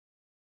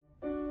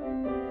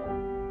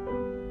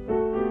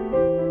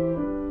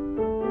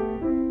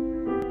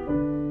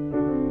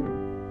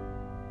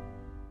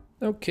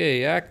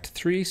Okay, Act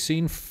 3,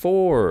 Scene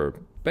 4.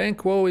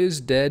 Banquo is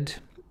dead,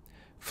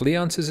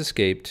 Fleance has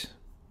escaped,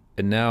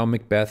 and now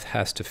Macbeth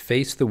has to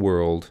face the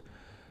world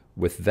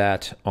with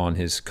that on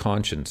his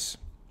conscience.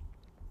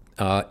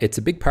 It's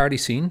a big party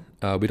scene.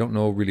 We don't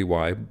know really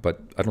why,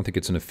 but I don't think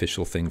it's an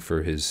official thing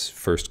for his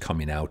first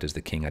coming out as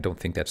the king. I don't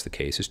think that's the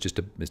case. It's just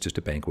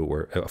a banquet,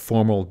 where a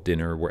formal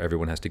dinner where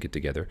everyone has to get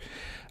together.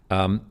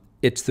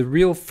 It's the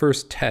real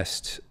first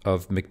test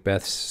of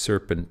Macbeth's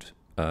serpent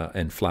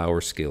and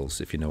flower skills,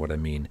 if you know what I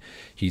mean.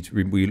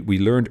 We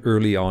learned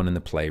early on in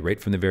the play,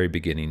 right from the very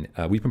beginning.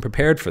 We've been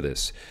prepared for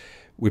this.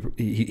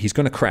 He's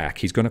going to crack.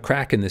 He's going to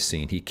crack in this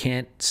scene. He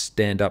can't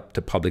stand up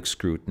to public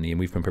scrutiny, and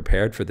we've been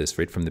prepared for this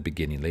right from the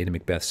beginning. Lady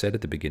Macbeth said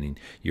at the beginning,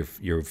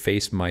 "Your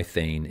face, my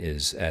thane,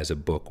 is as a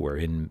book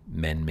wherein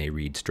men may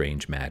read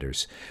strange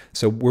matters."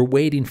 So we're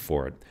waiting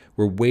for it.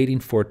 We're waiting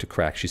for it to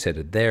crack. She said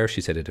it there.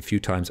 She said it a few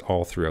times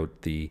all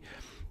throughout the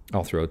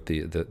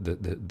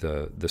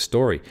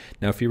story.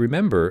 Now, if you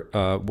remember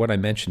what I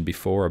mentioned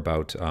before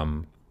about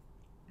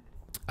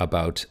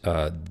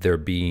there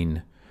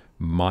being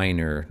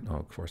minor, oh,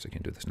 of course I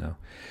can't do this now,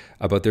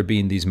 about there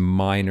being these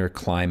minor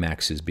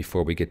climaxes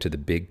before we get to the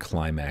big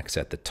climax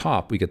at the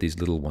top. We get these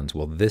little ones.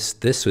 Well, this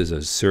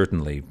is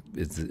certainly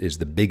is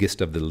the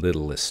biggest of the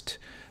littlest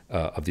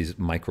of these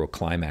micro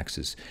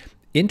climaxes.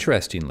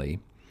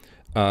 Interestingly,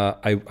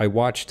 I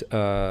watched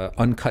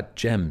Uncut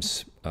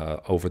Gems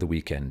over the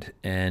weekend,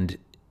 and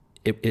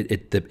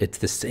it's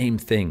the same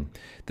thing.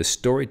 The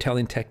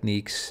storytelling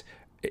techniques,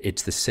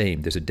 it's the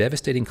same. There's a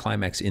devastating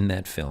climax in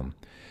that film,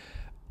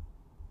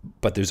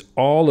 but there's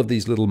all of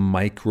these little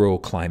micro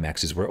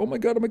climaxes where, oh my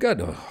God, oh my God,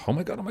 oh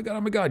my God, oh my God,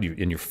 oh my God,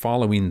 and you're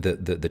following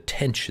the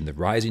tension, the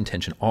rising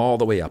tension all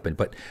the way up.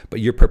 But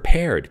you're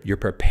prepared. You're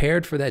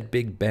prepared for that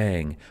big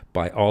bang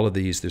by all of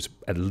these. There's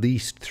at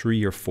least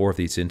 3 or 4 of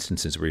these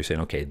instances where you're saying,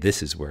 okay,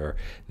 this is where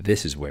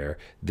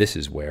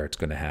it's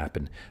going to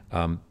happen.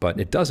 But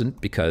it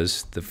doesn't,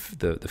 because the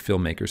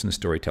filmmakers and the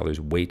storytellers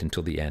wait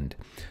until the end.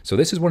 So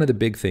this is one of the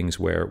big things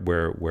where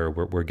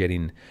we're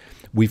getting.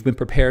 We've been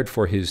prepared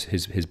for his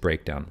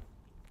breakdown.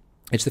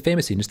 It's the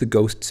famous scene. It's the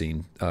ghost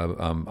scene.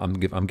 I'm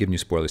giving you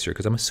spoilers here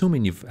because I'm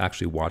assuming you've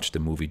actually watched the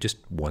movie just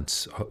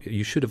once.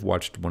 You should have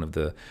watched one of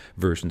the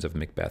versions of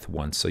Macbeth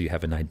once, so you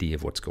have an idea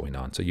of what's going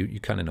on. So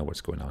you kind of know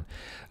what's going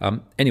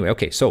on. Anyway,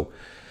 okay. So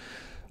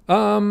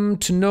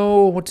to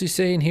know what's he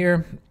saying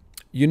here,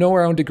 you know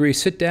our own degree.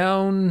 Sit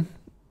down.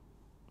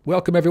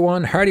 Welcome,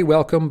 everyone. Hearty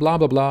welcome, blah,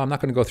 blah, blah. I'm not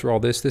going to go through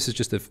all this. This is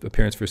just the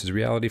appearance versus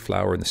reality,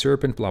 flower and the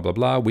serpent, blah, blah,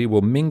 blah. We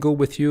will mingle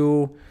with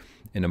you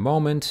in a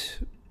moment.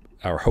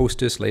 Our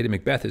hostess, Lady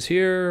Macbeth, is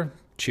here.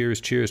 Cheers,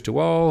 cheers to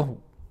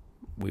all.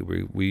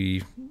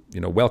 We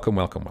welcome,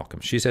 welcome, welcome.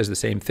 She says the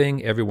same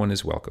thing. Everyone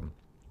is welcome.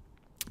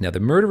 Now,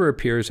 the murderer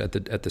appears at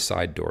the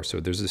side door.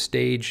 So there's a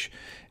stage,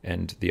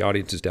 and the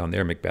audience is down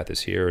there. Macbeth is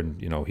here, and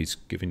he's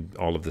giving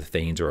all of the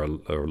thanes are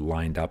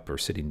lined up or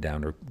sitting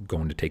down or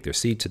going to take their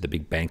seats at the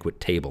big banquet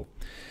table.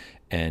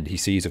 And he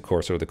sees, of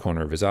course, over the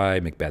corner of his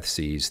eye, Macbeth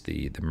sees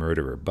the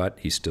murderer, but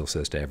he still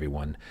says to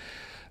everyone,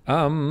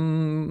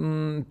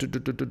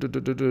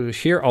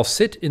 here I'll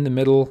sit in the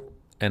middle,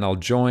 and I'll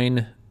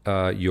join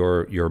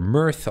your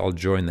mirth. I'll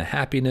join the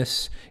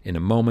happiness. In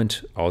a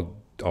moment,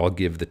 I'll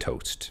give the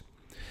toast.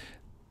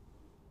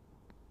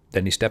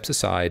 Then he steps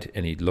aside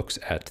and he looks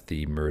at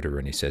the murderer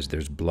and he says,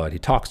 there's blood. He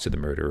talks to the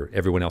murderer.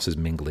 Everyone else is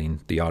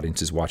mingling. The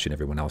audience is watching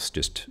everyone else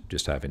just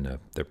having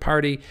their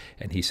party.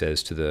 And he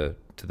says to the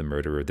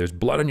murderer, there's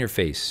blood on your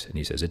face. And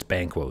he says, it's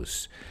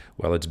Banquo's.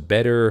 Well, it's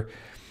better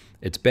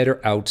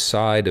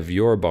outside of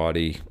your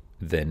body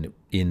than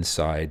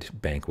inside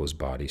Banquo's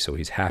body. So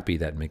he's happy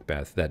that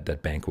that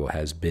Banquo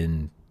has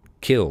been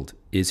killed.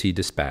 Is he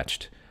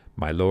dispatched?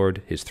 My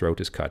lord, his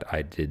throat is cut.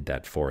 I did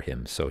that for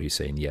him. So he's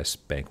saying, yes,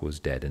 Banquo's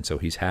dead. And so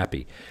he's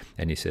happy.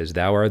 And he says,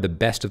 thou art the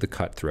best of the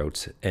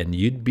cutthroats, and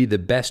you'd be the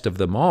best of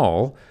them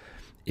all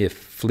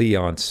if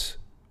Fleance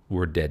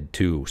were dead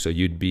too. So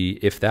you'd be,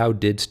 if thou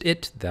didst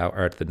it, thou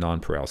art the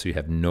nonpareil. So you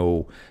have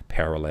no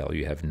parallel.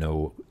 You have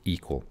no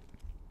equal.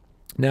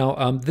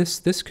 Now,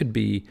 this could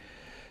be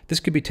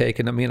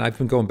taken. I mean, I've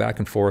been going back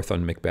and forth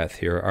on Macbeth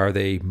here. Are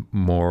they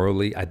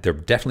morally? They're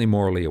definitely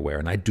morally aware,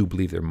 and I do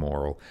believe they're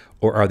moral.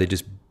 Or are they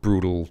just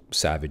brutal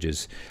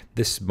savages?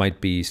 This might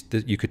be.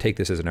 You could take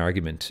this as an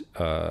argument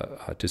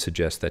to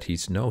suggest that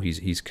he's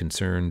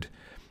concerned.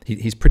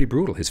 He's pretty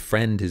brutal. His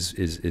friend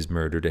is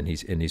murdered, and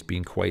he's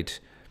being quite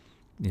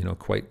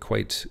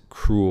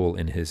cruel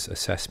in his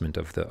assessment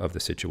of the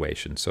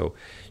situation. So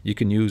you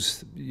can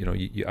use,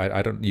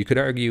 you could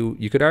argue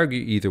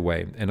either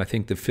way. And I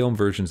think the film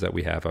versions that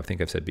we have, I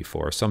think I've said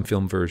before, some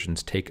film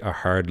versions take a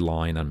hard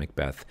line on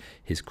Macbeth,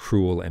 his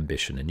cruel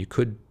ambition, and you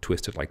could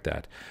twist it like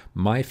that.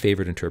 My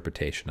favorite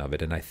interpretation of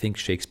it, and I think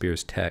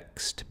Shakespeare's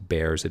text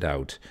bears it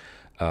out,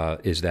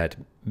 is that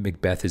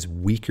Macbeth is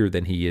weaker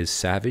than he is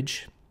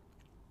savage.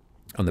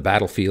 On the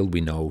battlefield,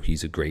 we know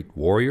he's a great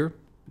warrior,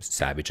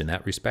 savage in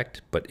that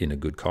respect, but in a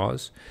good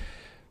cause.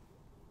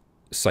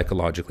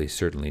 Psychologically,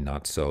 certainly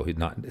not so. He's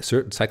not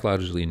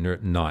psychologically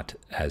not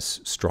as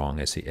strong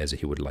as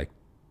he would like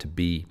to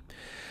be.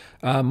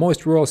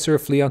 Moist royal Sir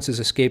Fleance has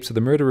escaped, so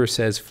the murderer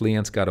says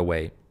Fleance got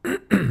away.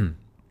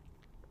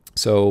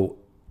 So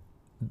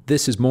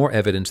this is more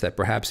evidence that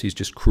perhaps he's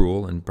just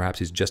cruel, and perhaps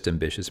he's just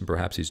ambitious, and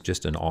perhaps he's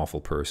just an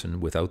awful person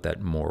without that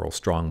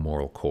strong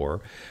moral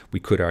core. We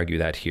could argue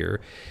that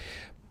here.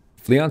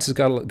 Fleance has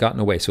gotten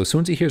away. So as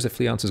soon as he hears that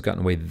Fleance has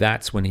gotten away,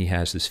 that's when he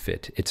has this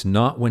fit. It's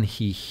not when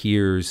he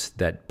hears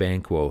that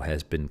Banquo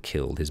has been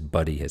killed, his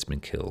buddy has been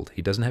killed.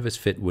 He doesn't have his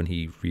fit when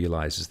he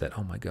realizes that,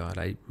 oh my God,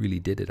 I really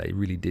did it. I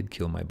really did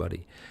kill my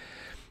buddy.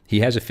 He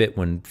has a fit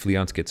when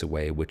Fleance gets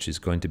away, which is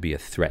going to be a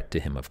threat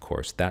to him, of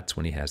course. That's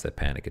when he has that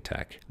panic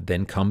attack.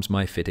 Then comes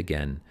my fit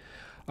again.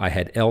 I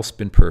had else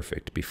been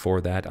perfect.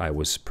 Before that, I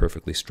was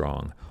perfectly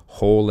strong,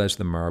 whole as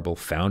the marble,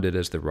 founded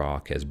as the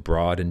rock, as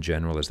broad and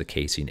general as the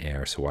casing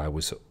air. So I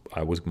was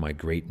my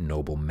great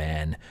noble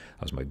man.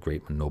 I was my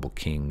great noble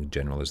king,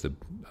 general as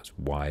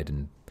wide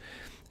and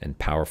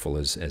powerful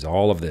as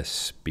all of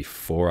this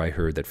before I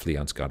heard that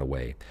Fleance got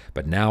away.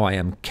 But now I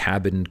am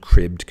cabined,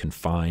 cribbed,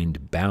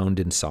 confined, bound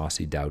in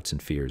saucy doubts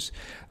and fears.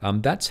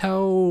 That's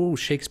how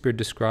Shakespeare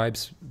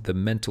describes the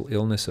mental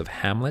illness of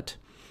Hamlet.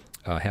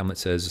 Hamlet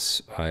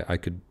says, I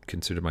could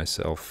consider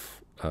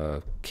myself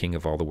king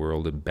of all the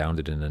world and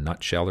bounded in a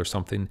nutshell or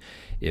something,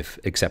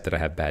 except that I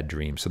have bad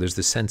dreams. So there's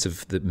this sense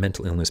of the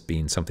mental illness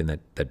being something that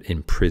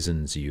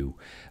imprisons you.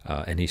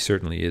 And he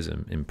certainly is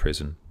in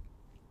prison.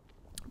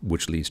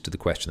 Which leads to the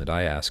question that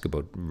I ask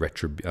about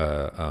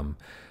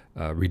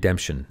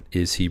redemption.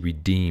 Is he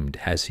redeemed?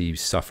 Has he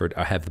suffered?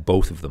 Have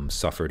both of them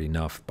suffered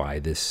enough by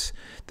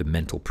the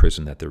mental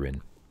prison that they're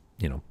in?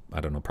 I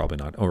don't know, probably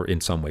not, or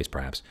in some ways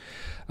perhaps.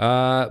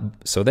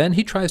 So then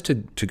he tries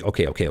to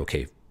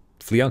okay.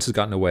 Fleance has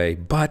gotten away,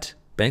 but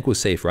Banquo's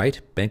safe, right?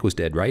 Banquo's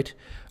dead, right?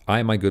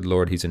 My good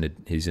lord, he's in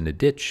a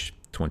ditch.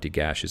 20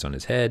 gashes on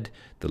his head,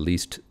 the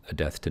least a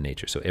death to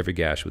nature. So every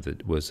gash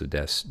was a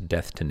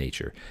death to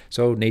nature.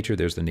 So nature,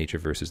 there's the nature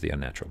versus the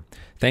unnatural.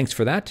 Thanks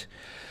for that.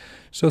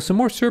 So some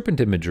more serpent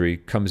imagery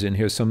comes in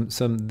here. And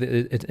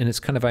it's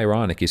kind of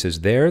ironic. He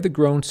says, there the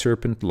grown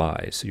serpent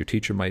lies. So your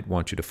teacher might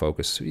want you to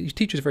focus.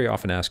 Teachers very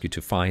often ask you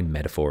to find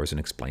metaphors and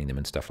explain them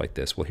and stuff like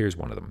this. Well, here's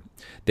one of them.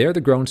 There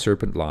the grown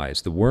serpent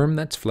lies. The worm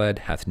that's fled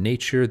hath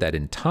nature that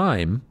in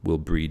time will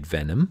breed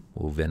venom.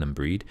 Will venom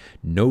breed?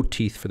 No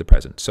teeth for the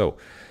present. So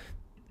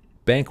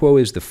Banquo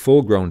is the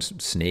full-grown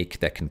snake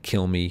that can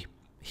kill me.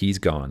 He's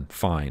gone.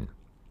 Fine.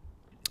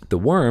 The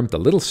worm, the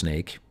little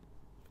snake,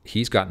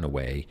 he's gotten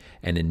away,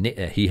 and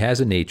he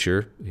has a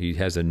nature. He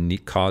has a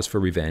neat cause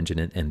for revenge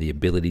and the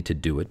ability to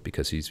do it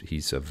because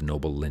he's of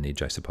noble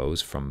lineage, I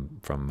suppose, from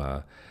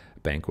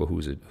Banquo,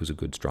 who's a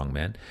good, strong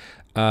man.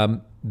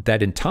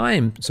 That in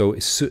time, so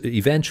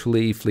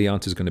eventually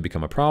Fleance is going to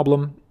become a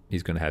problem.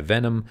 He's going to have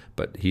venom,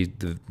 but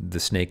the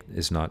snake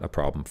is not a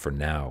problem for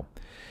now.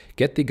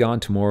 Get thee gone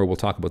tomorrow. We'll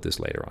talk about this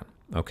later on.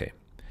 Okay,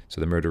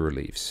 so the murderer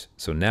leaves.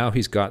 So now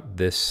he's got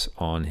this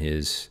on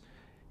his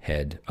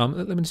head.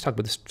 Let me just talk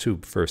about this too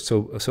first.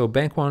 So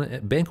Banquo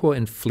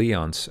and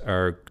Fleance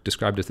are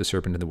described as the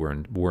serpent and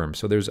the worm.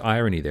 So there's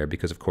irony there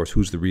because, of course,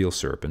 who's the real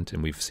serpent?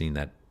 And we've seen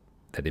that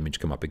image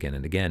come up again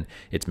and again.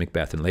 It's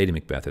Macbeth and Lady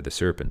Macbeth are the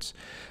serpents.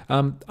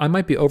 I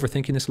might be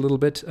overthinking this a little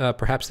bit.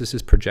 Perhaps this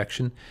is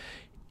projection.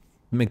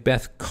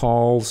 Macbeth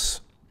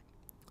calls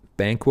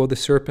Banquo the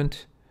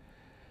serpent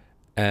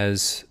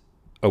as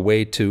a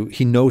way to,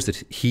 he knows that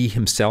he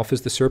himself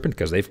is the serpent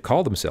because they've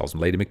called themselves,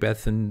 and Lady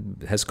Macbeth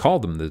has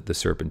called them the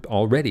serpent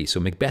already.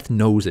 So Macbeth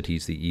knows that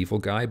he's the evil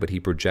guy, but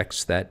he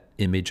projects that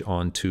image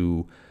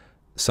onto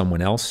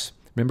someone else.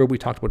 Remember we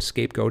talked about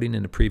scapegoating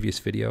in a previous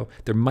video?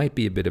 There might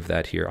be a bit of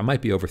that here. I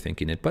might be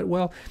overthinking it, but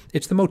well,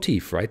 it's the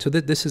motif, right? So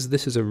this is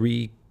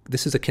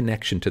a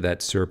connection to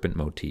that serpent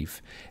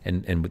motif,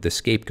 and the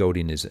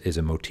scapegoating is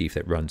a motif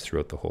that runs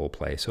throughout the whole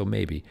play. So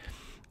maybe,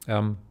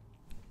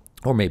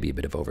 or maybe a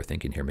bit of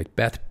overthinking here.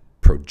 Macbeth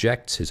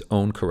projects his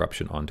own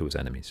corruption onto his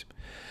enemies.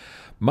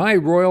 My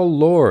royal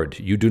lord,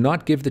 you do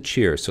not give the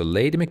cheer. So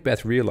Lady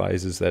Macbeth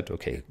realizes that,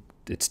 okay,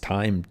 it's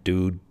time,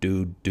 dude,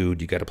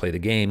 you got to play the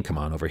game. Come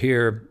on over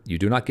here. You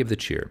do not give the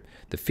cheer.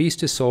 The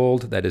feast is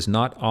sold, that is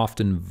not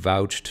often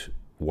vouched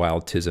while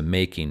 'tis a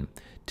making.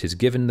 'Tis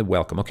given the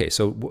welcome. Okay,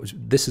 so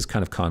this is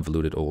kind of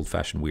convoluted,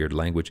 old-fashioned, weird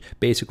language.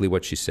 Basically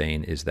what she's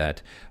saying is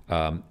that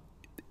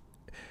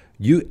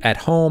you at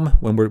home,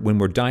 when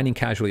we're dining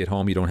casually at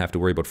home, you don't have to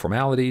worry about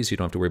formalities. You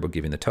don't have to worry about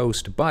giving the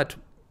toast. But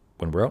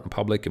when we're out in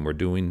public and we're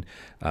doing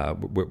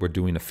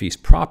a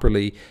feast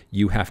properly,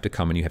 you have to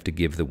come and you have to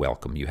give the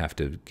welcome. You have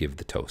to give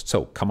the toast.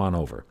 So come on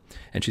over.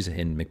 And she's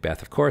in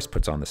Macbeth, of course,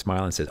 puts on the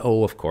smile and says,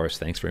 "Oh, of course,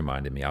 thanks for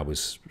reminding me. I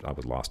was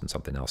lost in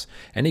something else."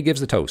 And he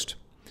gives the toast.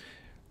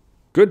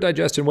 Good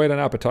digestion, weight, and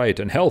appetite,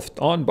 and health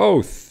on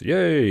both.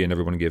 Yay! And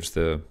everyone gives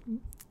the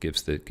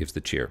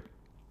cheer.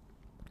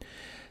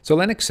 So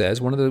Lennox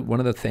says, one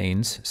of the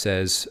Thanes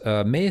says,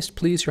 "Mayest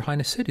please your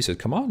highness sit?" He says,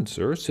 "Come on,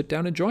 sir, sit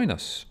down and join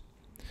us."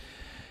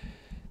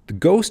 The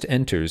ghost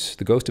enters.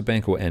 The ghost of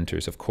Banquo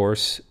enters. Of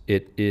course,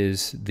 it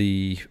is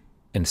the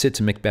and sits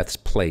in Macbeth's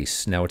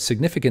place. Now, it's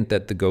significant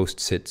that the ghost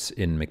sits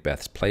in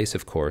Macbeth's place,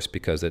 of course,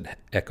 because it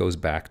echoes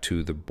back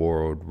to the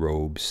borrowed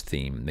robes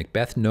theme.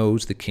 Macbeth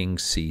knows the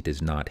king's seat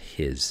is not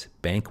his.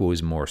 Banquo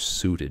is more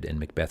suited, and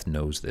Macbeth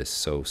knows this.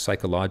 So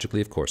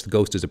psychologically, of course, the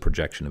ghost is a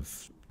projection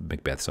of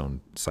Macbeth's own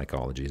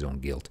psychology, his own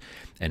guilt,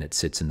 and it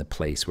sits in the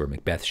place where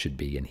Macbeth should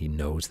be, and he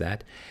knows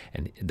that,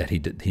 and that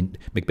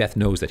Macbeth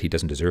knows that he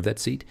doesn't deserve that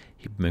seat.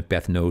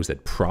 Macbeth knows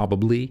that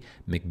probably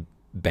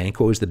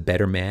Banquo is the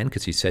better man,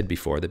 because he said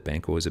before that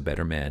Banquo is a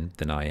better man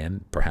than I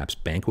am. Perhaps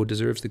Banquo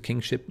deserves the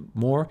kingship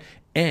more,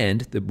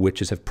 and the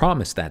witches have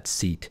promised that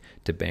seat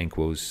to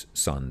Banquo's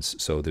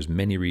sons. So there's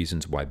many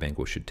reasons why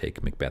Banquo should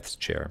take Macbeth's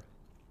chair.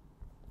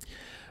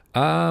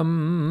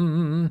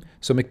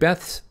 So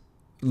Macbeth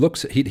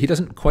looks, he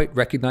doesn't quite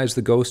recognize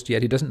the ghost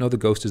yet. He doesn't know the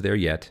ghost is there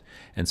yet.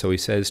 And so he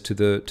says to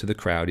the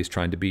crowd, he's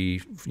trying to be,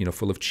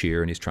 full of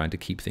cheer, and he's trying to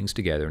keep things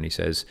together. And he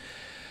says,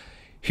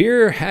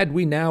 "Here had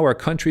we now our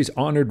country's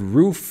honored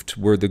roofed,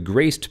 were the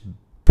graced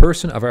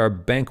person of our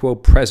Banquo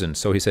present."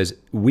 So he says,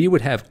 we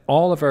would have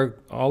all of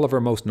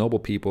our most noble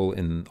people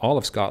in all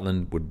of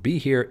Scotland would be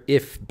here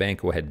if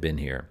Banquo had been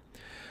here.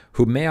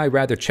 Who may I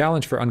rather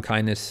challenge for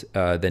unkindness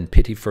than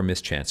pity for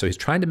mischance. So he's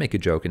trying to make a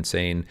joke and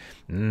saying,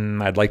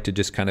 I'd like to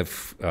just kind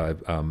of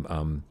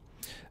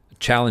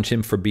challenge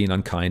him for being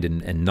unkind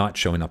and not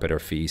showing up at our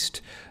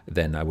feast.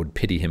 Then I would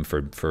pity him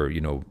for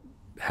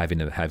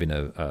having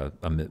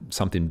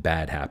something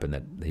bad happen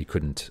that he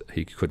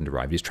couldn't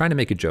arrive. He's trying to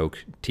make a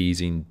joke,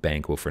 teasing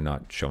Banquo for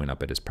not showing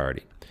up at his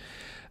party.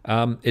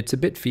 It's a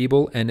bit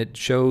feeble, and it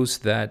shows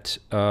that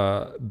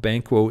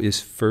Banquo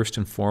is first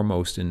and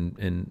foremost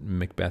in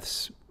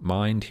Macbeth's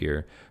mind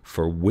here.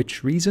 For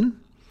which reason?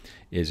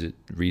 Is it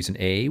reason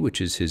A, which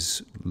is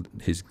his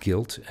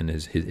guilt and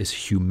his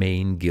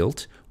humane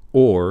guilt,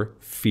 or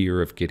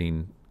fear of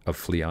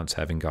Fleance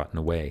having gotten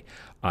away?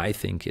 I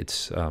think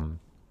it's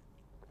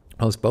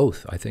it's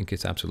both. I think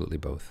it's absolutely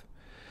both.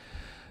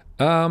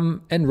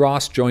 And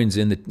Ross joins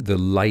in the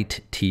light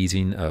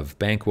teasing of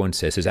Banquo and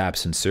says his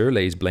absence, sir,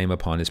 lays blame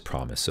upon his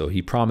promise. So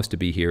he promised to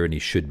be here and he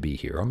should be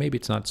here. Or maybe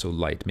it's not so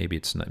light. Maybe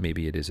it's not.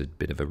 Maybe it is a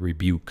bit of a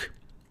rebuke.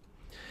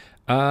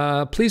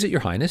 Please, at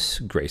your highness,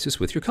 grace us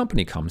with your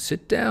company. Come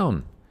sit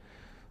down.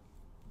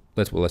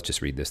 Let's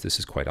just read this. This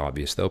is quite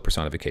obvious, though.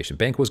 Personification.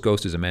 Banquo's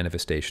ghost is a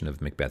manifestation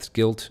of Macbeth's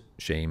guilt,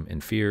 shame,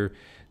 and fear.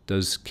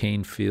 Does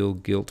Cain feel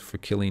guilt for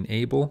killing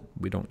Abel?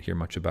 We don't hear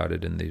much about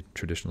it in the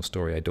traditional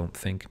story, I don't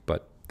think,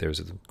 but there's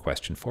a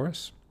question for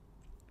us.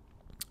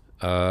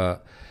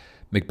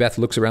 Macbeth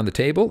looks around the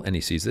table and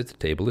he sees that the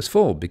table is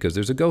full because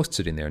there's a ghost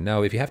sitting there.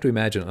 Now, if you have to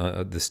imagine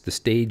the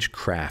stage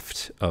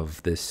craft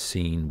of this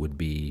scene would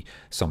be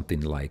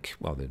something like,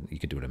 well, you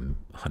could do it in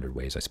 100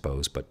 ways, I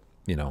suppose, but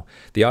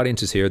the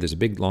audience is here. There's a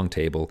big long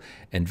table,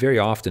 and very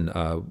often,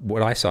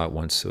 what I saw at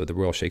once, the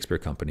Royal Shakespeare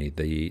Company,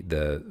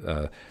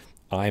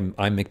 I'm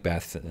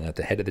Macbeth at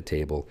the head of the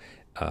table,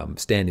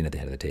 standing at the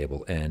head of the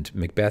table, and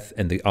Macbeth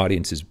and the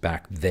audience is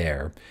back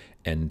there,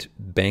 and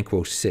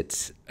Banquo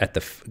sits at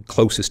the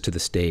closest to the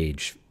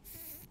stage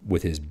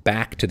with his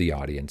back to the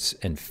audience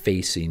and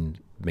facing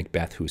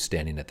Macbeth, who's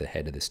standing at the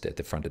head of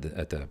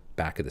at the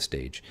back of the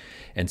stage.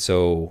 And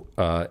so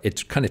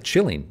it's kind of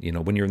chilling,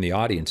 when you're in the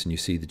audience and you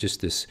see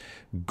just this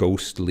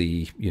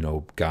ghostly,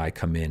 guy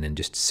come in and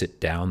just sit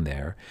down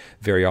there.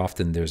 Very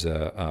often there's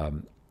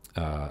a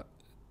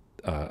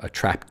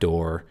trap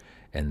door,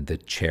 and the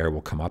chair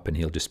will come up and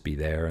he'll just be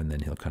there, and then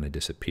he'll kind of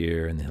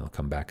disappear and then he'll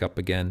come back up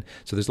again.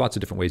 So there's lots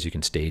of different ways you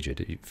can stage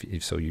it.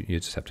 So you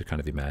just have to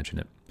kind of imagine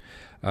it.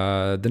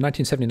 The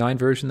 1979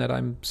 version that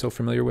I'm so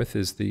familiar with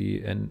is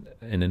and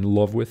in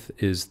love with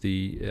is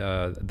they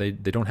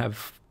don't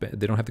have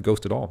the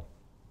ghost at all.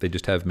 They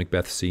just have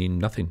Macbeth seeing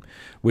nothing,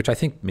 which I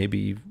think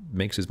maybe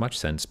makes as much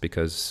sense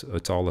because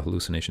it's all a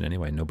hallucination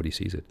anyway. Nobody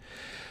sees it.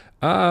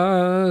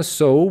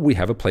 So we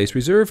have a place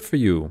reserved for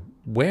you.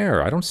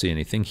 Where? I don't see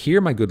anything.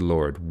 Here, my good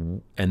lord.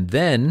 And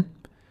then,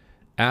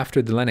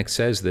 after the Lennox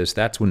says this,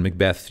 that's when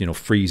Macbeth,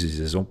 freezes. He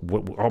says,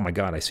 oh my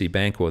God, I see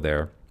Banquo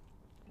there.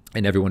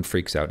 And everyone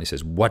freaks out. And he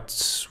says,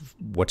 what's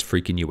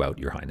freaking you out,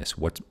 your highness?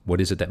 What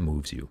is it that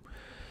moves you?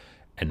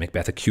 And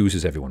Macbeth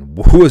accuses everyone.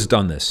 Who has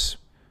done this?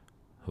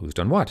 Who's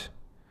done what?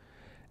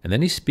 And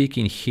then he's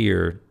speaking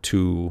here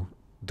to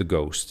the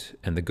ghost.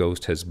 And the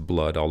ghost has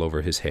blood all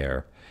over his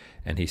hair.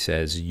 And he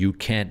says, you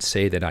can't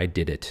say that I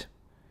did it.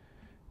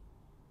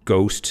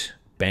 Ghost,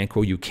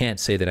 Banquo, you can't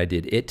say that I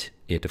did it.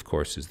 It, of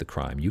course, is the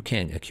crime. You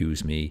can't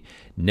accuse me.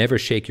 Never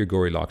shake your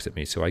gory locks at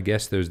me. So I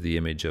guess there's the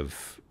image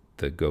of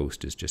the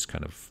ghost is just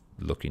kind of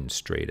looking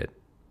straight at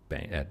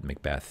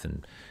Macbeth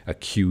and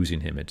accusing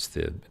him. It's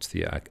the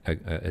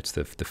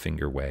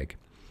finger wag,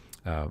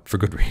 for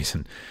good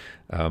reason.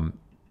 And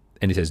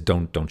he says,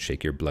 don't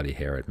shake your bloody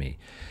hair at me.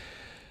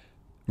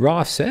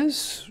 Roth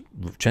says,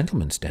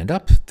 gentlemen, stand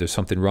up. There's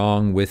something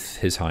wrong with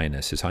His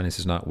Highness. His Highness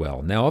is not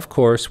well. Now, of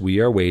course, we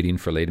are waiting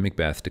for Lady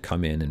Macbeth to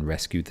come in and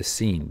rescue the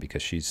scene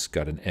because she's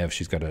got an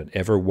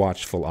ever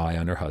watchful eye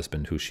on her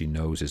husband, who she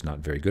knows is not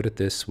very good at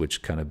this,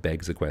 which kind of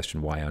begs the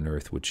question, why on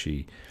earth would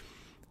she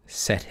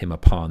set him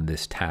upon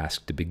this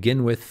task to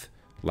begin with?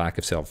 lack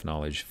of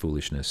self-knowledge,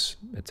 foolishness,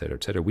 etc.,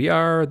 etc. We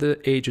are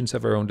the agents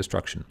of our own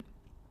destruction.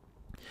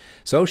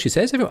 So she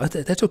says,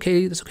 that's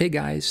okay,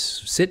 guys.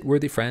 Sit,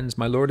 worthy friends.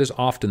 My lord is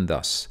often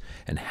thus,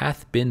 and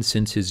hath been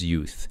since his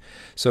youth.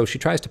 So she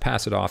tries to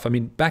pass it off. I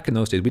mean, back in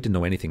those days, we didn't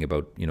know anything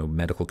about,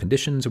 medical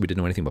conditions, or we didn't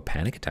know anything about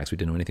panic attacks. We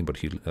didn't know anything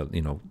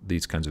about,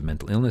 these kinds of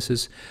mental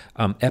illnesses.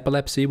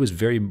 Epilepsy was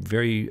very,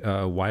 very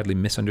widely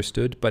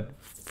misunderstood, but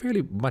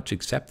fairly much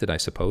accepted, I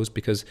suppose,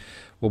 because,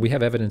 well, we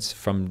have evidence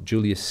from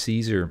Julius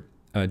Caesar.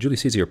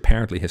 Julius Caesar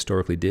apparently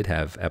historically did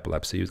have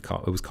epilepsy. It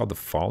was called the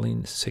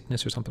falling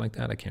sickness or something like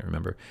that. I can't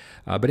remember.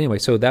 But anyway,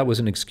 so that was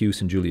an excuse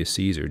in Julius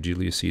Caesar.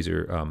 Julius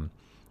Caesar,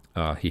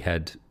 he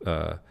had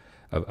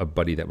a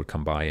buddy that would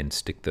come by and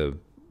stick the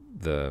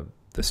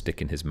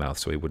stick in his mouth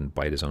so he wouldn't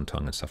bite his own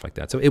tongue and stuff like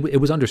that. So it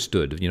was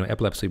understood.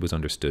 Epilepsy was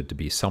understood to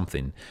be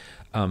something.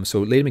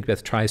 So Lady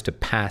Macbeth tries to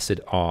pass it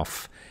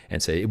off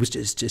and say it was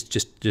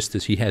just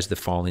this. He has the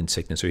falling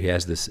sickness, or he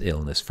has this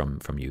illness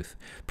from youth.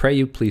 Pray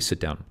you, please sit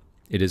down.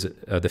 It is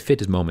the fit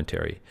is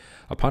momentary.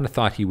 Upon a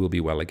thought he will be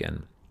well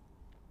again.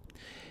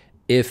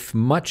 If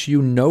much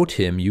you note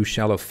him, you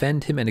shall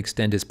offend him and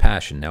extend his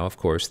passion. Now, of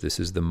course, this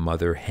is the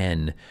mother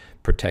hen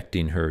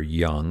protecting her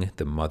young,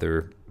 the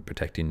mother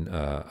protecting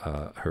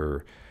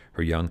her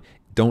young.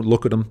 Don't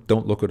look at him.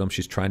 Don't look at him.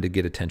 She's trying to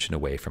get attention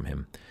away from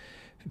him.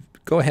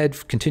 Go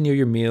ahead, continue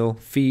your meal,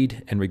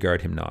 feed, and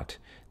regard him not.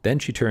 Then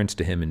she turns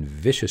to him and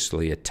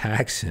viciously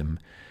attacks him.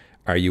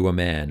 Are you a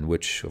man?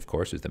 Which, of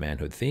course, is the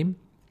manhood theme.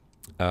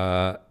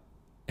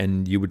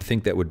 And you would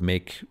think that would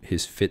make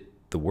his fit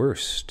the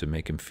worse, to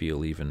make him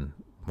feel even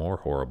more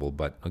horrible.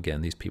 But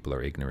again, these people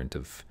are ignorant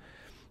of,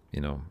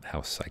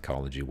 how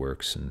psychology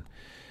works.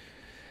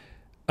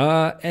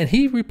 And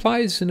he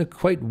replies in a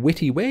quite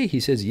witty way. He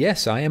says,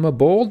 yes, I am a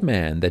bold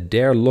man that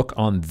dare look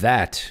on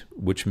that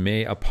which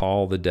may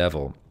appall the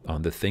devil,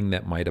 on the thing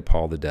that might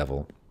appall the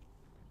devil,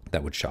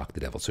 that would shock the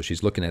devil. So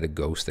she's looking at a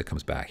ghost that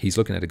comes back. He's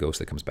looking at a ghost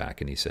that comes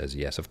back, and he says,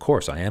 yes, of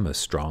course, I am a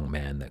strong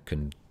man that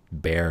can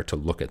bear to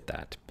look at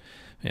that.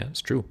 Yeah,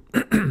 it's true.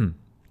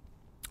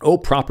 Oh,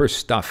 proper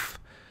stuff.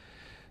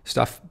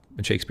 Stuff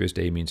in Shakespeare's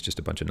day means just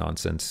a bunch of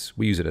nonsense.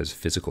 We use it as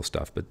physical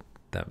stuff, but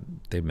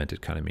they meant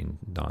it kind of mean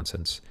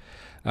nonsense.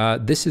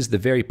 This is the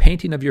very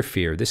painting of your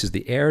fear. This is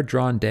the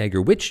air-drawn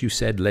dagger, which you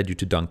said led you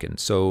to Duncan.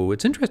 So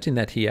it's interesting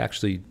that he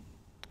actually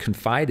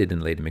confided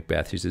in Lady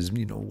Macbeth. He says,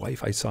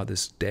 wife, I saw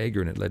this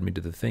dagger and it led me to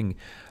the thing.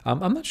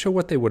 I'm not sure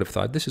what they would have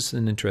thought. This is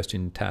an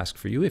interesting task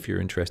for you if you're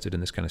interested in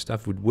this kind of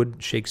stuff. Would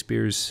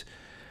Shakespeare's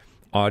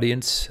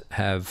audience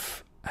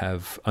have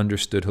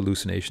understood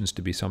hallucinations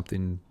to be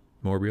something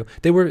more real?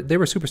 They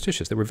were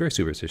superstitious. They were very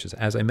superstitious.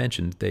 As I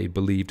mentioned, they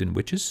believed in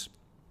witches.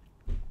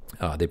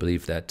 They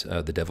believed that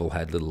the devil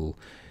had little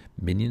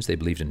minions. They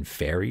believed in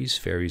fairies.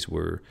 Fairies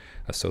were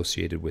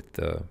associated with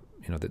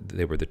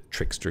they were the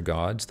trickster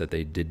gods that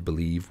they did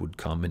believe would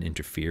come and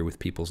interfere with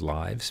people's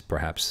lives.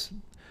 Perhaps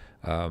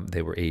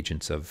they were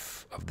agents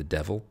of the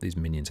devil, these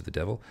minions of the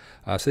devil.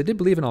 So they did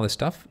believe in all this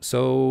stuff.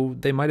 So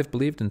they might have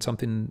believed in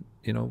something,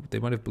 they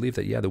might have believed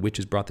that, yeah, the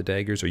witches brought the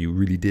daggers, or you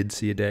really did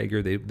see a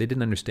dagger. They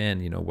didn't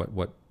understand,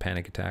 what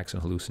panic attacks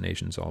and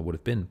hallucinations all would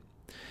have been.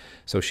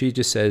 So she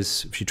just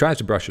says, she tries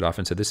to brush it off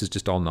and said, this is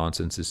just all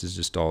nonsense. This is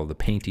just all the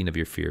painting of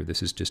your fear.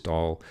 This is just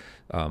all,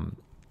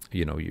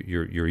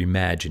 you're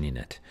imagining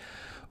it.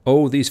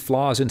 Oh, these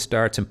flaws and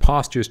starts,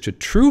 impostures to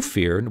true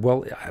fear.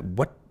 Well,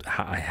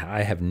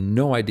 I have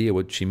no idea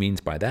what she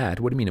means by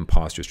that. What do you mean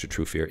impostures to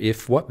true fear?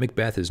 If what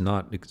Macbeth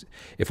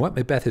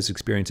has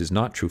experienced is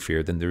not true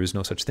fear, then there is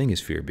no such thing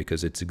as fear,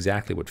 because it's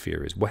exactly what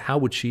fear is. Well, how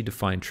would she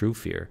define true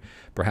fear?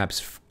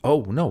 Perhaps,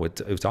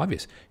 it's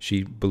obvious.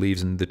 She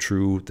believes in the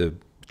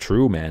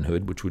true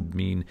manhood, which would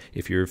mean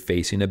if you're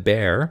facing a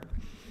bear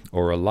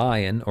or a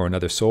lion or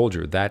another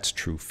soldier, that's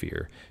true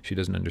fear. She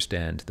doesn't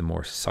understand the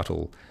more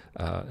subtle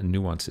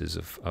nuances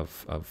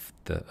of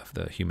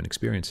the human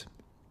experience.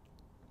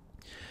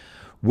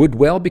 Would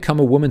well become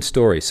a woman's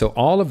story. So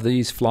all of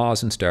these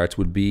flaws and starts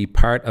would be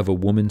part of a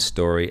woman's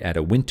story at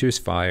a winter's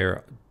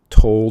fire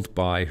told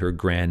by her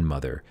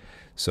grandmother.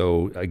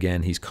 So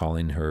again, she's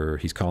calling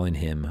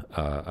him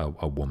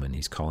a woman.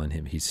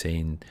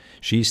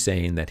 She's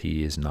saying that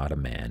he is not a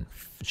man.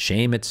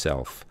 Shame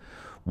itself.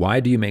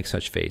 Why do you make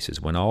such faces?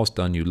 When all's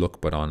done, you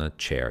look but on a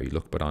chair, you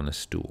look but on a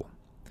stool.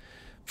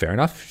 Fair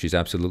enough, she's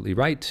absolutely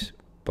right,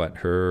 but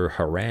her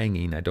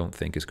haranguing, I don't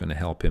think, is going to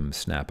help him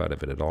snap out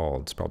of it at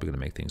all. It's probably going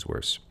to make things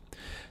worse.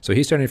 So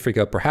he's starting to freak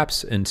out.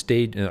 Perhaps in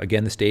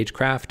the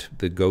stagecraft,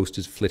 the ghost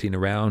is flitting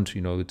around,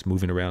 it's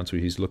moving around, so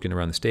he's looking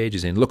around the stage.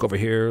 He's saying, look over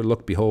here,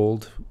 look,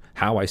 behold,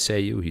 how I say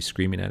you. He's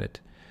screaming at it.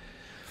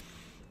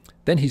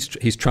 Then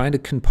he's trying to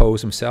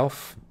compose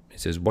himself. He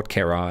says, what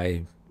care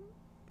I,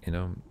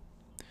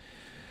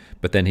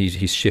 But then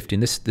he's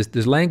shifting.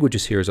 This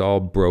language here is all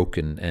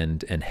broken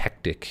and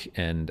hectic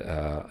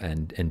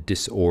and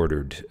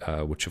disordered,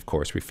 which of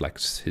course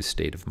reflects his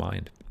state of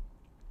mind.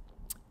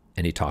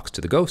 And he talks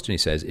to the ghost and he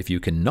says, "If you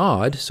can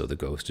nod," so the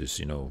ghost is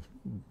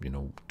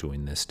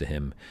doing this to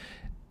him.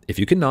 "If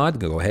you can nod,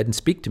 go ahead and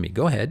speak to me.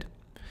 Go ahead."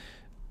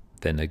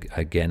 Then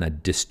again, a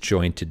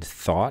disjointed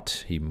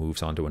thought. He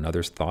moves on to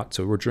another thought.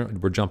 So we're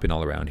jumping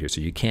all around here.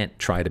 So you can't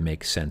try to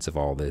make sense of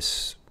all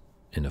this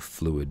in a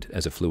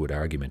fluid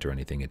argument or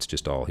anything. It's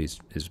just all his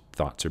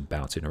thoughts are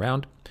bouncing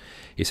around.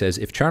 He says,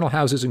 if charnel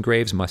houses and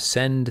graves must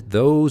send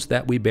those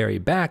that we bury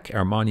back,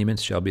 our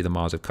monuments shall be the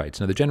maws of kites.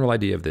 Now, the general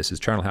idea of this is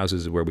charnel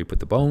houses is where we put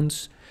the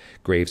bones.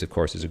 Graves, of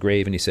course, is a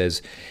grave. And he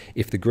says,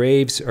 if the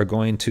graves are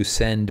going to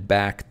send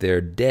back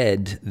their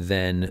dead,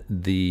 then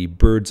the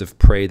birds of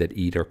prey that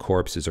eat our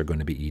corpses are going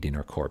to be eating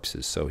our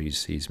corpses. So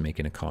he's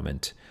making a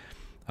comment.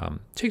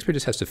 Shakespeare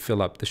just has to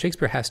fill up.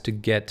 Shakespeare has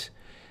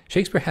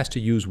to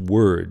use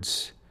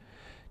words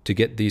to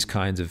get these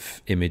kinds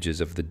of images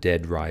of the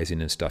dead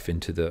rising and stuff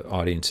into the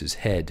audience's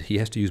head. He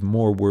has to use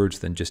more words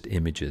than just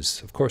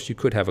images. Of course, you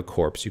could have a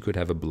corpse, you could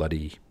have a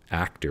bloody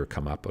actor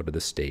come up out of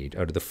the stage,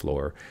 out of the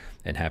floor,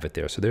 and have it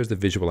there. So there's the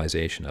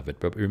visualization of it.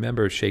 But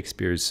remember,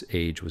 Shakespeare's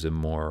age was a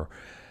more,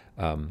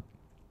 it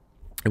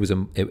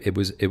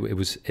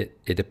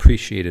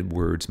appreciated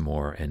words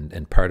more,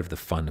 and part of the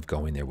fun of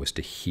going there was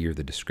to hear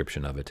the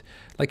description of it,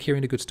 like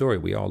hearing a good story.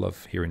 We all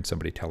love hearing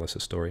somebody tell us a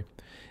story.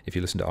 If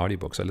you listen to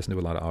audiobooks, I listen to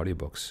a lot of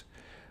audiobooks,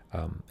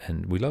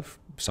 and we love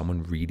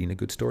someone reading a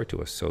good story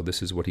to us. So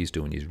this is what he's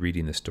doing. He's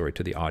reading the story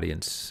to the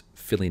audience,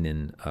 filling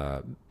in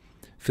the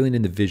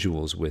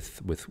visuals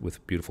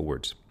with beautiful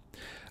words.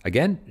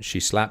 Again, she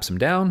slaps him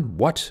down.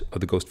 What? Oh,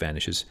 the ghost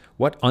vanishes.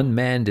 What,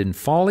 unmanned in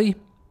folly?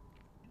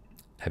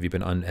 Have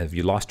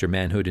you lost your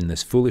manhood in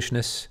this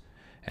foolishness?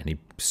 And he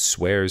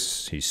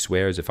swears,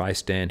 if I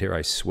stand here,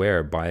 I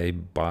swear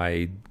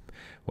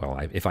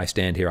if I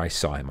stand here, I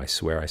saw him. I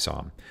swear I saw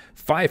him.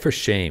 Fie for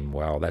shame.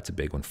 Well, that's a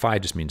big one. Fie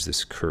just means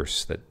this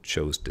curse that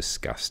shows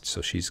disgust.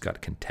 So she's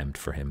got contempt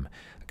for him.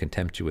 A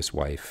contemptuous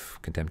wife,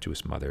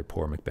 contemptuous mother,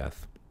 poor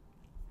Macbeth.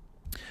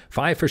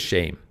 Fie for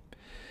shame.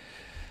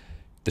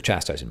 The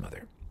chastising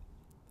mother.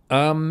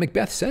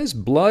 Macbeth says,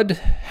 blood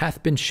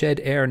hath been shed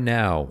ere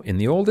now, in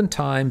the olden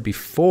time,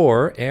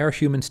 before ere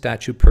human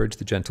statue purged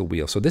the gentle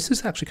wheel. So this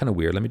is actually kind of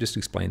weird. Let me just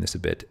explain this a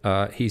bit.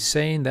 He's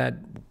saying that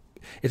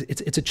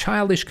it's a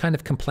childish kind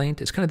of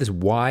complaint. It's kind of this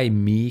why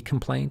me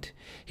complaint.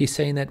 He's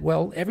saying that,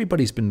 well,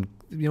 everybody's been,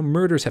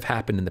 murders have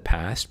happened in the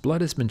past.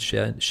 Blood has been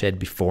shed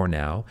before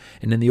now.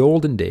 And in the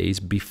olden days,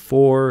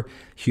 before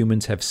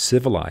humans have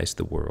civilized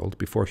the world,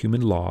 before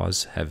human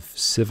laws have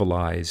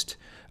civilized,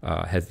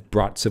 have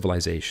brought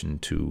civilization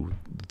to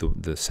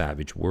the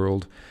savage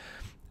world,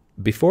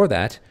 before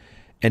that,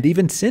 and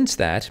even since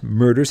that,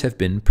 murders have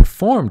been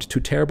performed,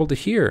 too terrible to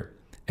hear.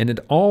 And at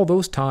all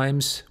those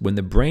times, when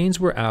the brains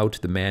were out,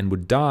 the man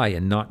would die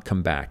and not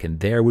come back,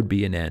 and there would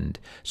be an end.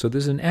 So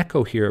there's an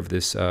echo here of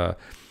this.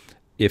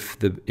 If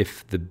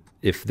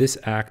this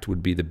act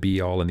would be the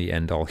be all and the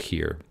end all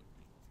here.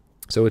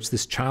 So it's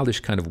this childish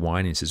kind of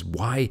whining. He says,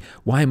 "Why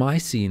am I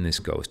seeing this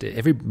ghost?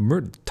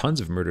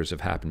 Tons of murders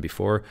have happened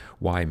before.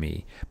 Why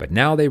me? But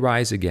now they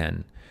rise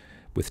again,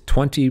 with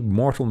 20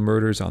 mortal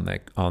murders on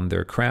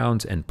their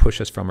crowns, and push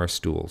us from our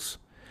stools."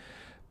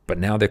 But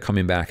now they're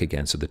coming back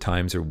again, so the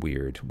times are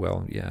weird.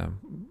 Well, yeah,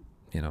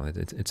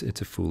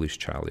 it's a foolish,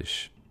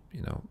 childish,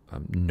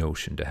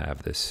 notion to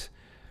have this,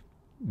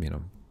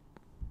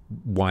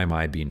 why am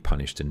I being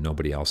punished and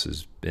nobody else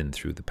has been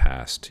through the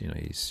past?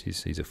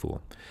 He's a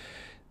fool.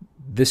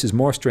 This is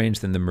more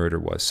strange than the murder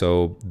was.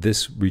 So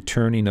this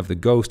returning of the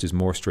ghost is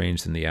more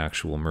strange than the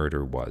actual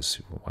murder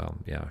was. Well,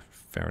 yeah,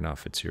 fair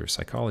enough. It's your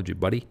psychology,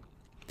 buddy.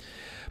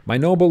 My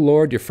noble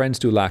lord, your friends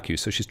do lack you.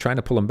 So she's trying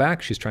to pull him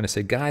back. She's trying to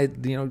say, guy,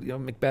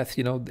 Macbeth,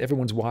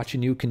 everyone's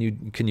watching you. Can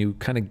you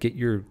kind of get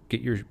your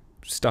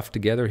stuff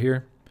together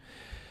here?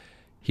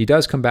 He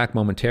does come back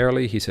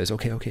momentarily. He says,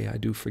 okay, I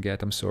do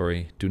forget. I'm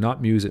sorry. Do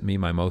not muse at me,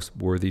 my most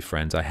worthy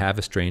friends. I have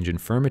a strange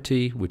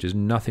infirmity, which is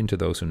nothing to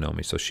those who know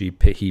me. So he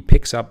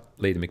picks up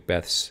Lady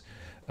Macbeth's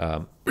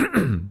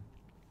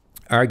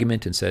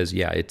argument and says,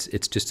 yeah,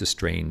 it's just a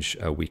strange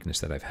weakness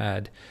that I've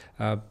had.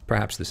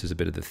 Perhaps this is a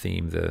bit of the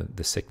theme,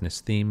 the sickness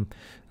theme,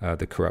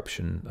 the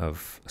corruption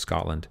of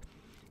Scotland.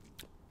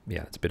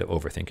 Yeah, it's a bit of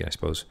overthinking, I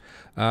suppose.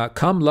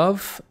 Come,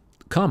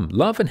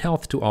 love and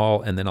health to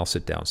all, and then I'll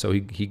sit down. So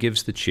he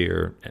gives the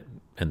cheer,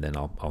 and then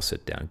I'll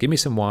sit down. Give me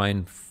some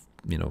wine,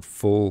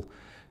 fill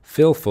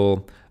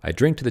full. I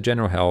drink to the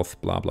general health,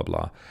 blah, blah,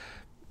 blah.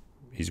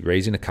 He's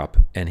raising a cup,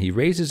 and he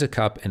raises a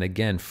cup, and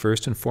again,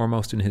 first and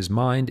foremost in his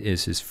mind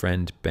is his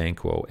friend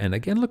Banquo. And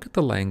again, look at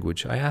the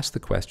language. I ask the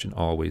question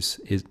always,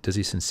 does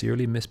he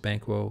sincerely miss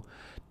Banquo?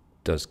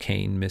 Does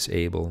Cain miss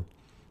Abel?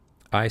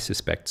 I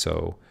suspect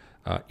so.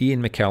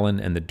 Ian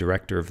McKellen and the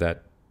director of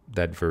that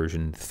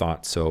version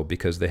thought so,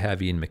 because they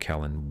have Ian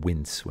McKellen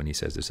wince when he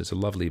says this. It's a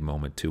lovely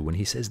moment too when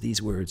he says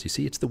these words. You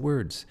see, it's the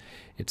words.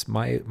 It's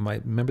my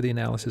remember the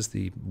analysis,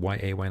 the why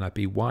A, why not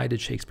B? Why did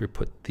Shakespeare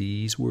put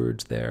these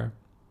words there?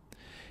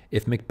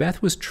 If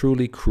Macbeth was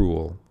truly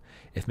cruel,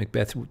 if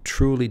Macbeth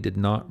truly did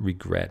not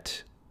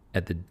regret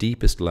at the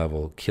deepest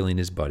level killing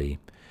his buddy,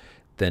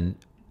 then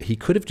he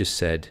could have just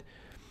said,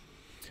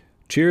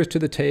 cheers to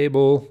the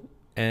table,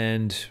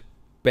 and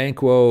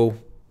Banquo,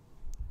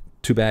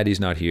 too bad he's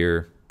not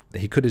here.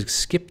 He could have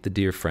skipped the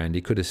dear friend.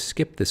 He could have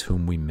skipped this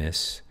whom we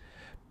miss.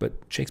 But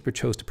Shakespeare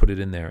chose to put it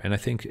in there. And I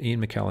think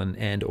Ian McKellen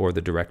and or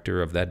the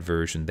director of that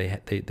version,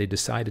 they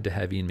decided to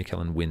have Ian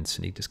McKellen wince.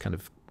 And he just kind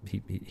of,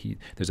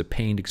 there's a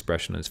pained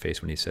expression on his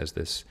face when he says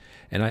this.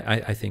 And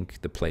I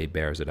think the play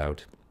bears it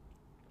out.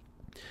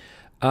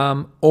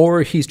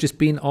 Or he's just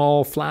being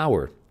all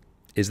flower.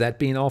 Is that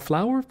being all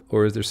flower?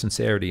 Or is there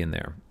sincerity in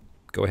there?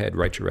 Go ahead,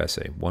 write your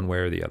essay, one way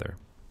or the other.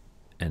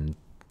 And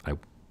I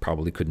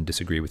probably couldn't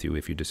disagree with you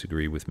if you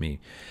disagree with me,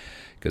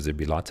 because there'd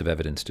be lots of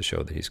evidence to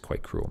show that he's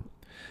quite cruel.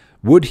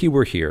 Would he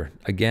were here.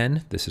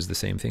 Again, this is the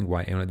same thing.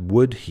 Why?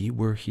 Would he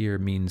were here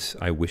means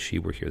I wish he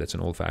were here. That's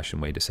an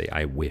old-fashioned way to say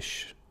I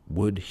wish.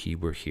 Would he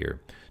were here.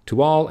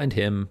 To all and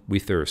him we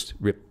thirst.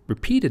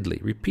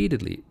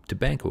 Repeatedly, to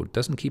Banquo.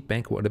 Doesn't keep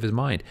Banquo out of his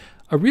mind.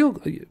 A real,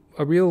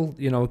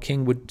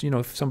 king would,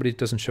 if somebody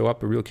doesn't show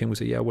up, a real king would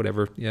say, yeah,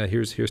 whatever. Yeah,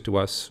 here's to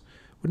us.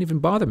 Wouldn't even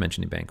bother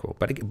mentioning Banquo.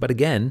 But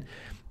again,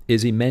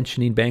 is he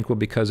mentioning Banquo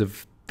because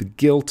of the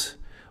guilt,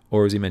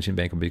 or is he mentioning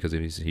Banquo because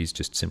he's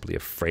just simply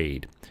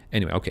afraid?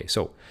 Anyway, okay,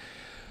 so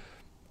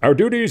our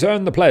duties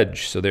and the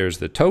pledge. So there's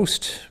the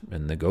toast,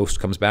 and the ghost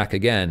comes back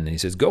again. And he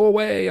says, go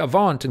away,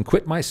 avaunt, and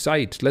quit my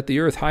sight. Let the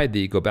earth hide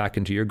thee, go back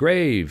into your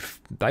grave.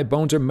 Thy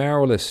bones are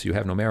marrowless, you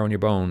have no marrow in your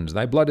bones.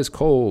 Thy blood is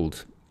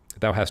cold.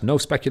 Thou hast no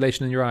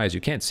speculation in your eyes.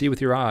 You can't see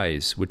with your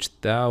eyes, which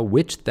thou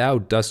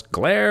dost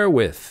glare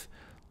with.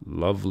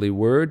 Lovely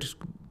word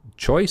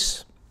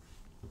choice.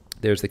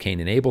 There's the Cain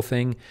and Abel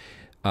thing.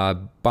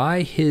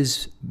 By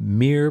his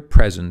mere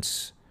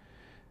presence,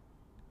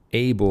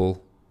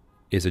 Abel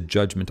is a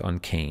judgment on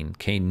Cain.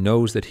 Cain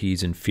knows that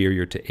he's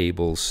inferior to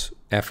Abel's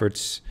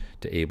efforts,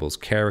 to Abel's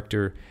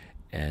character,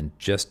 and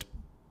just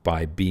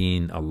by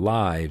being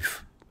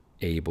alive,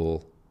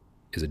 Abel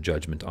is a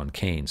judgment on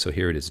Cain. So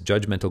here it is,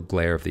 judgmental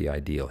glare of the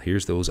ideal.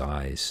 Here's those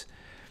eyes.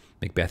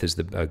 Macbeth is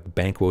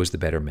Banquo is the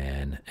better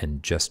man,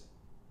 and just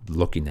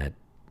looking at,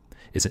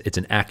 it's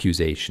an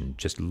accusation.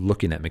 Just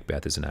looking at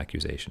Macbeth is an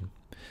accusation.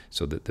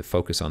 So the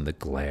focus on the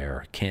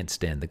glare, can't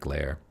stand the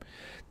glare,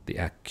 the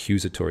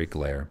accusatory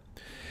glare.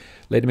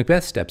 Lady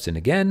Macbeth steps in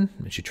again,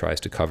 and she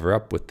tries to cover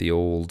up with the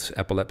old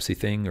epilepsy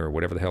thing, or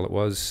whatever the hell it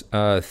was.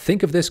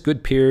 Think of this,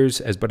 good peers,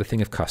 as but a thing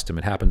of custom.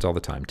 It happens all the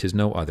time. 'Tis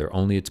no other.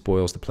 Only it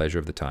spoils the pleasure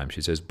of the time.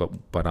 She says,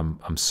 but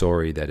I'm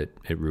sorry that it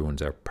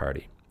ruins our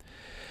party.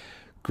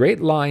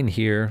 Great line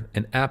here,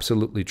 and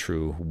absolutely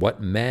true.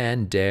 What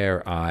man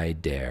dare I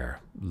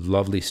dare?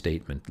 Lovely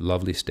statement,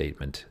 lovely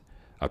statement.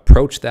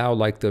 Approach thou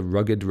like the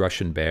rugged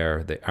Russian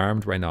bear, the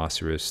armed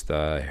rhinoceros,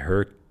 the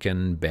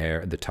Hyrcan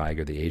bear, the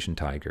tiger, the Asian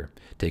tiger.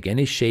 Take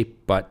any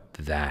shape but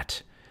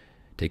that.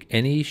 Take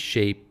any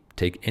shape,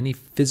 take any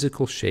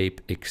physical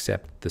shape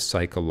except the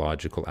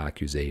psychological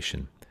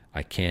accusation.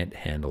 I can't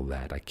handle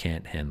that. I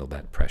can't handle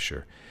that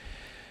pressure.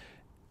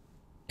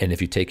 And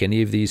if you take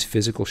any of these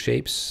physical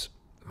shapes,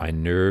 my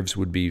nerves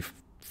would be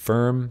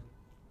firm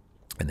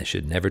and they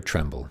should never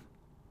tremble.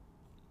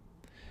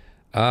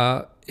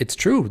 It's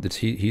true that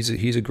he's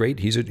a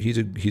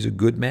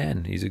good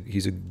man.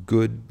 He's a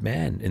good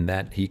man in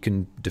that he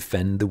can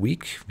defend the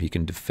weak. He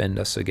can defend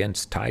us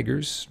against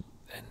tigers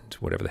and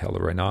whatever the hell a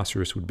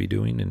rhinoceros would be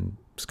doing in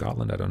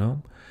Scotland. I don't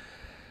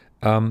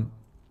know.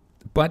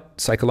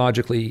 But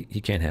psychologically,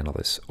 he can't handle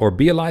this. Or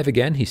be alive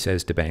again, he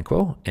says to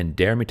Banquo, and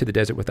dare me to the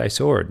desert with thy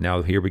sword.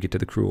 Now here we get to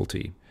the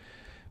cruelty.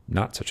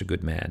 Not such a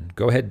good man.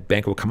 Go ahead,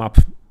 Banquo, come up,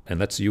 and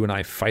let's you and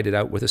I fight it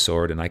out with a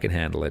sword, and I can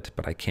handle it,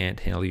 but I can't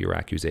handle your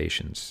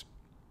accusations.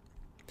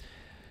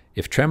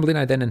 If trembling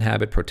I then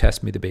inhabit,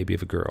 protest me the baby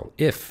of a girl.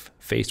 If,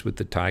 faced with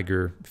the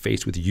tiger,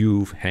 faced with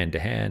you hand to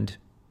hand,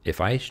 if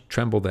I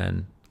tremble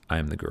then, I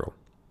am the girl.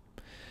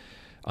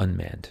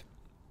 Unmanned.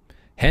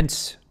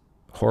 Hence,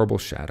 horrible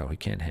shadow, he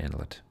can't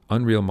handle it.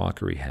 Unreal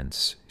mockery,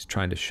 hence. He's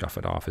trying to shove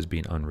it off as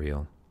being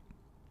unreal.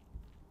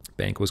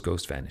 Banquo's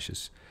ghost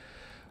vanishes.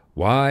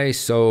 Why,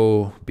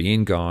 so,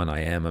 being gone, I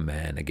am a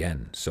man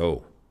again.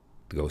 So,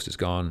 the ghost is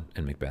gone,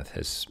 and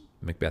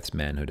Macbeth's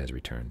manhood has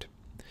returned.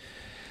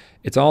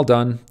 It's all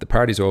done. The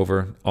party's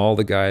over. All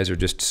the guys are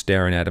just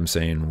staring at him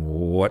saying,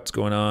 what's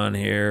going on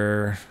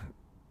here?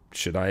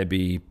 Should I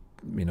be,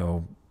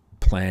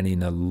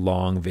 planning a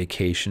long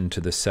vacation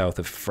to the south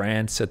of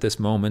France at this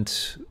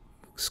moment?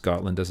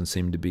 Scotland doesn't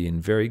seem to be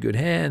in very good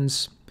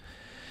hands.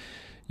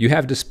 You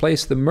have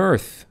displaced the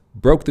mirth,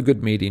 broke the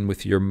good meeting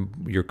with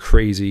your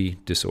crazy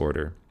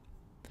disorder.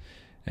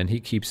 And he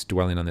keeps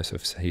dwelling on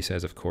this. He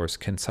says, of course,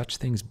 can such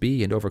things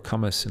be and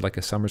overcome us like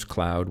a summer's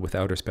cloud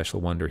without our special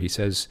wonder? He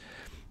says,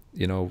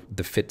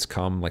 the fits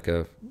come like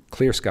a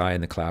clear sky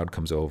and the cloud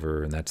comes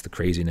over, and that's the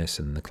craziness,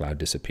 and the cloud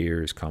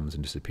disappears, comes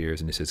and disappears.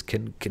 And he says,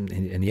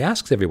 and he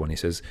asks everyone, he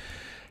says,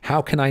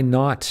 how can I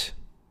not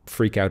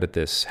freak out at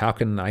this? How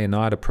can I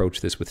not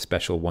approach this with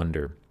special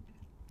wonder?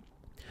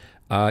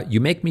 You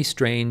make me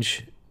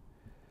strange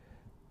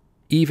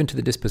even to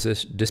the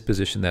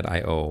disposition that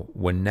I owe,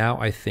 when now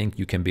I think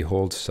you can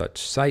behold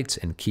such sights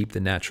and keep the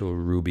natural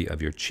ruby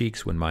of your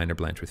cheeks when mine are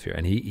blanched with fear.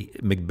 And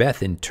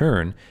Macbeth, in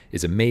turn,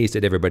 is amazed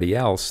at everybody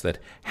else that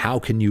how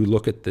can you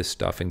look at this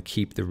stuff and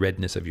keep the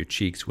redness of your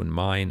cheeks when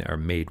mine are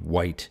made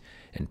white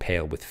and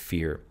pale with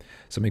fear.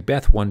 So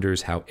Macbeth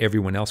wonders how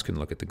everyone else can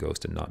look at the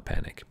ghost and not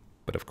panic.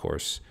 But of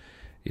course,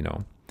 you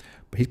know,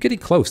 but he's getting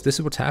close. This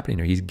is what's happening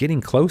here. He's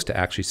getting close to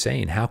actually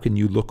saying, how can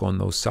you look on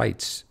those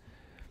sights?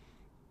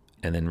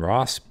 And then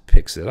Ross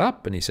picks it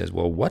up and he says,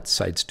 well, what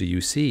sights do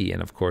you see?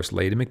 And of course,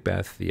 Lady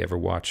Macbeth, the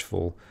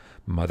ever-watchful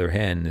mother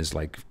hen, is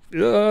like,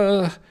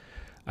 ugh,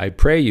 I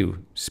pray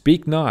you,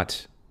 speak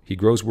not. He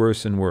grows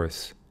worse and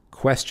worse.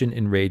 Question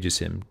enrages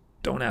him.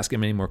 Don't ask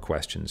him any more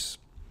questions.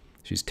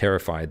 She's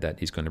terrified that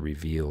he's going to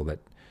reveal that,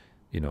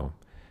 you know,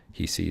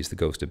 he sees the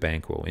ghost of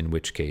Banquo, in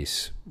which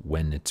case,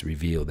 when it's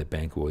revealed that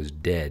Banquo is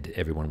dead,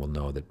 everyone will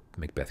know that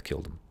Macbeth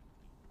killed him.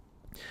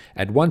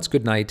 At once,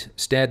 good night.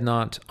 Stand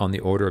not on the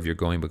order of your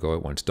going, but go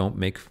at once. Don't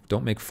make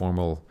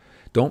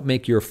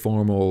your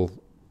formal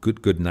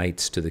good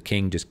nights to the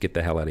king. Just get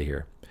the hell out of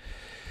here.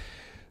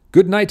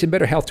 Good night and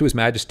better health to his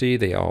majesty.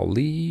 They all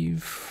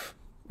leave.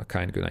 A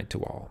kind good night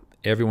to all.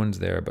 Everyone's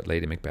there but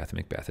Lady Macbeth and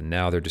Macbeth, and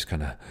now they're just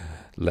kind of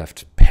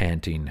left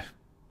panting.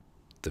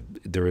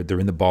 They're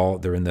in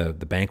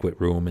the banquet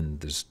room, and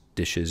there's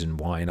dishes and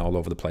wine all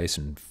over the place,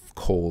 and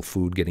cold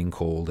food getting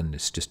cold, and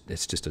it's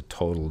just a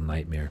total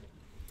nightmare.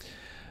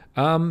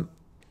 Some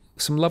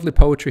lovely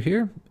poetry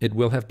here. It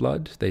will have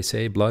blood. They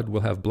say blood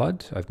will have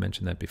blood. I've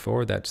mentioned that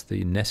before. That's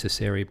the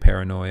necessary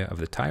paranoia of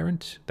the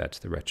tyrant. That's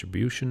the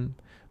retribution.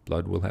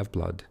 Blood will have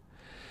blood.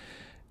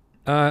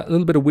 A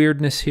little bit of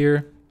weirdness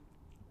here.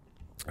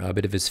 A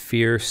bit of his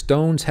fear.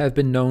 Stones have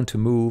been known to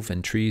move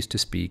and trees to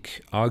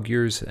speak.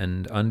 Augurs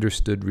and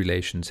understood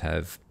relations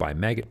have, by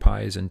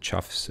magpies and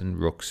choughs and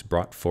rooks,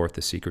 brought forth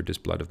the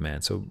secretest blood of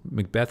man. So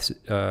Macbeth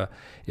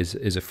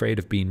is afraid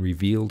of being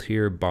revealed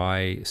here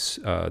by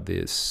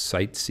the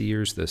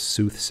sightseers, the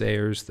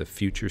soothsayers, the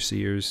future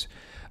seers.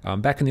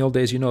 Back in the old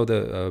days, you know,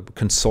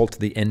 consult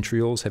the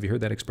entrails. Have you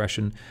heard that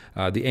expression?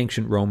 The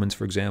ancient Romans,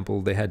 for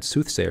example, they had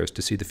soothsayers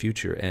to see the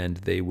future, and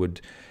they would...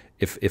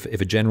 If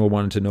a general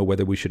wanted to know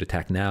whether we should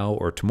attack now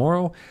or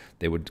tomorrow,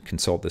 they would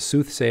consult the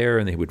soothsayer,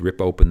 and they would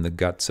rip open the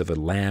guts of a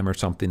lamb or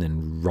something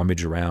and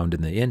rummage around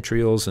in the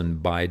entrails,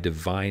 and by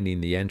divining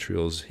the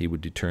entrails, he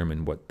would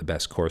determine what the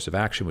best course of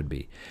action would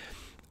be.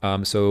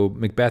 So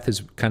Macbeth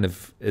is kind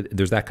of,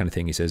 there's that kind of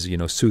thing. He says, you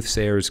know,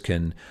 soothsayers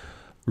can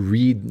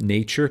read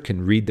nature,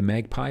 can read the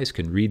magpies,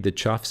 can read the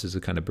choughs as a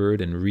kind of bird,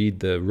 and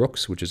read the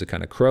rooks, which is a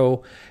kind of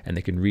crow, and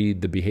they can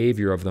read the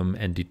behavior of them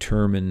and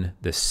determine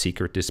the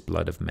secretest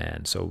blood of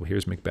man. So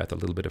here's Macbeth a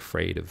little bit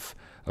afraid of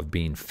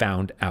being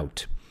found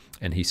out,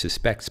 and he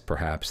suspects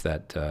perhaps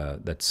that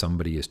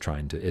somebody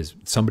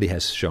somebody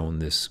has shown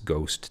this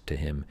ghost to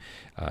him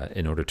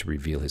in order to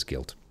reveal his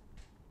guilt.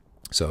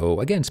 So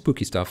again,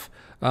 spooky stuff.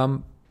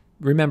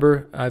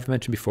 Remember, I've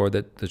mentioned before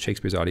that the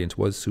Shakespeare's audience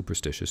was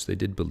superstitious. They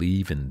did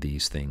believe in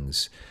these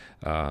things.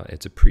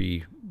 It's a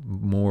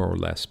more or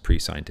less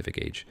pre-scientific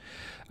age.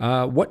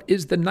 What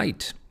is the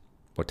night?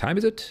 What time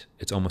is it?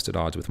 It's almost at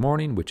odds with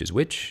morning. Which is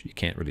which? You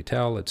can't really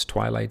tell. It's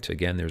twilight.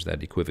 Again, there's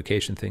that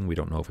equivocation thing. We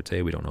don't know if it's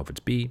A, we don't know if it's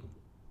B.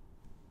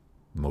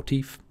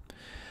 Motif.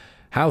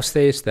 How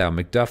sayest thou?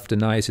 Macduff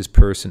denies his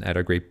person at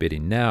our great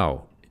bidding.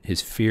 Now,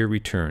 his fear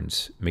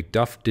returns.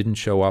 Macduff didn't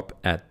show up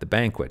at the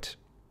banquet.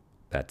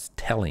 That's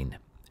telling,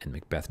 and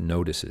Macbeth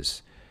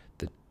notices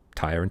the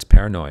tyrant's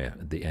paranoia,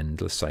 the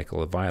endless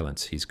cycle of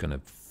violence. He's going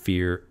to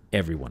fear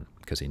everyone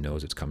because he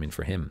knows it's coming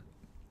for him.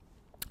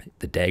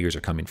 The daggers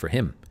are coming for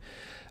him.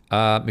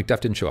 Macduff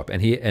didn't show up,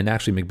 and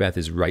actually Macbeth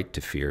is right to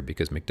fear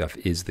because Macduff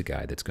is the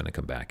guy that's going to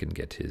come back and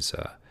get his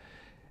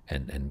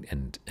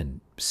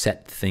and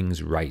set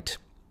things right.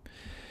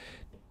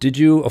 Did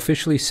you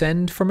officially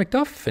send for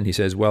Macduff? And he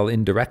says, well,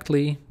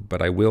 indirectly,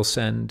 but I will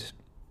send.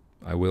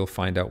 I will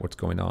find out what's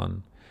going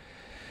on.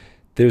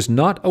 There's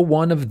not a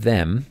one of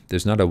them,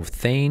 there's not a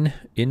thane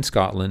in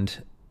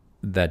Scotland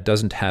that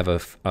doesn't have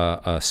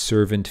a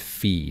servant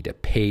feed, a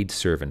paid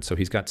servant. So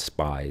he's got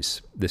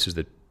spies. This is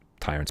the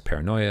tyrant's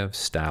paranoia,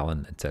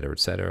 Stalin, etc.,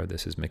 etc.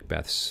 This is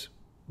Macbeth's.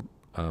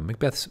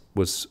 Macbeth's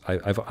was,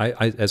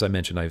 as I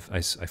mentioned, I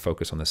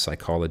focus on the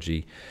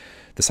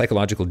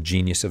psychological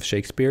genius of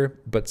Shakespeare,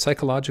 but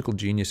psychological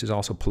genius is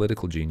also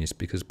political genius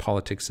because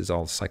politics is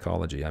all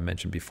psychology. I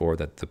mentioned before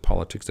that the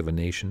politics of a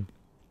nation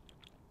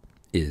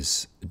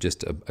is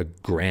just a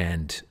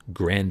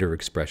grander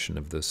expression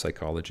of the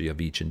psychology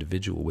of each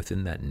individual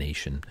within that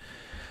nation.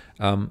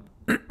 I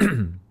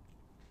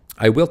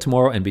will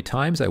tomorrow, and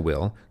betimes I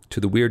will, to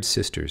the weird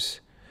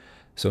sisters.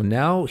 So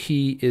now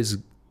he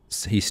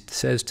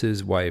says to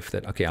his wife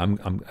that, okay,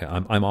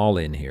 I'm all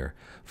in here.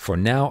 For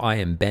now I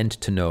am bent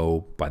to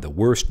know by the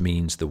worst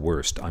means the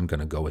worst. I'm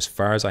going to go as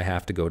far as I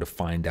have to go to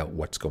find out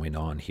what's going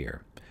on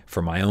here.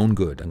 For my own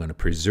good, I'm going to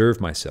preserve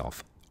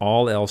myself.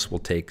 All else will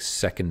take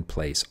second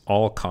place.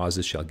 All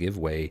causes shall give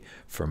way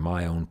for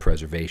my own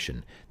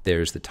preservation.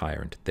 There's the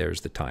tyrant.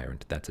 There's the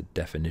tyrant. That's a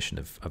definition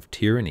of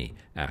tyranny,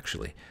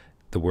 actually.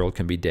 the world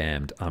can be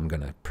damned. I'm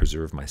going to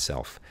preserve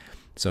myself.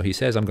 So he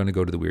says, I'm going to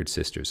go to the Weird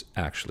Sisters,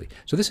 actually.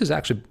 So this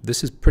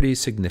is pretty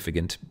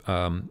significant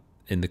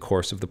in the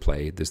course of the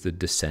play. There's the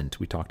descent.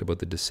 We talked about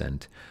the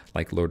descent.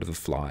 Like Lord of the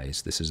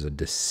Flies, this is a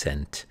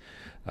descent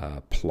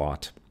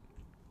plot.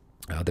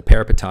 The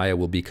peripeteia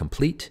will be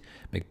complete.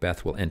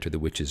 Macbeth will enter the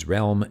witch's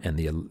realm, and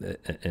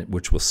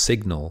which will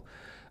signal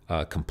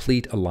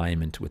complete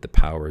alignment with the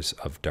powers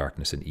of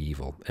darkness and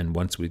evil. And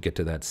once we get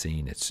to that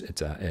scene,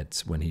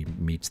 it's when he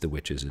meets the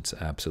witches. It's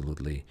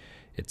absolutely,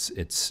 it's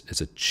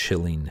a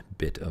chilling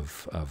bit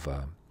of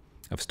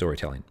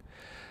storytelling.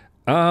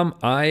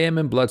 I Am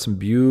in Blood, some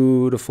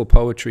beautiful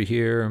poetry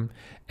here,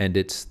 and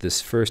it's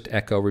this first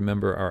echo.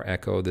 Remember our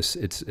echo.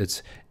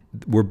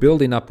 We're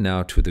building up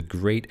now to the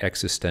great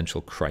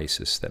existential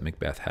crisis that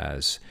Macbeth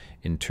has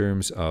in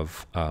terms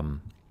of, in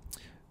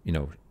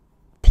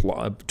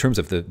terms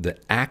of the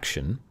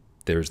action.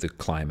 There's the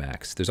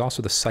climax. There's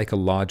also the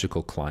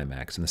psychological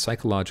climax, and the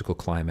psychological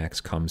climax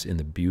comes in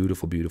the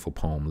beautiful, beautiful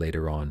poem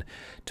later on,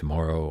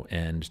 Tomorrow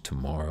and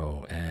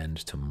Tomorrow and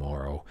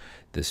Tomorrow.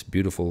 This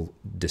beautiful,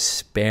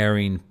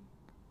 despairing,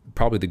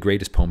 probably the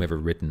greatest poem ever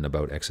written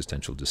about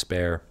existential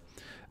despair.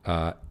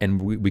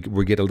 And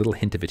we get a little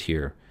hint of it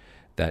here.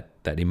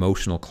 That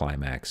emotional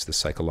climax, the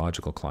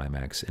psychological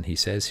climax. And he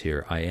says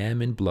here, I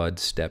am in blood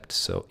stepped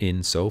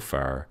so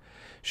far,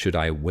 should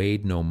I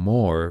wade no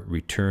more,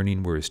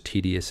 returning were as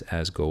tedious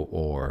as go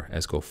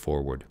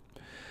forward.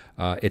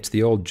 It's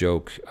the old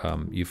joke,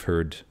 you've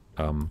heard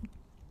the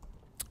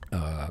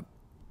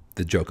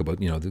joke about,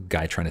 the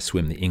guy trying to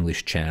swim the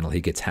English Channel.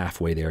 He gets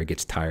halfway there, he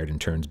gets tired and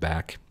turns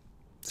back,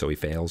 so he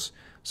fails.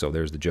 So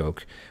there's the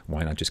joke.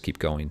 Why not just keep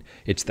going?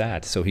 It's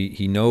that. So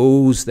he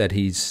knows that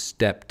he's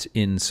stepped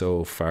in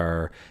so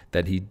far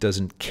that he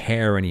doesn't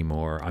care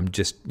anymore. I'm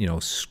just,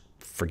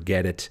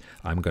 forget it.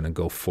 I'm going to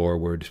go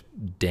forward.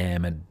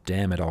 Damn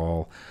it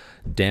all.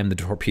 Damn the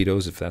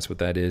torpedoes, if that's what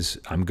that is.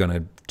 I'm going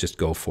to just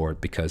go for it,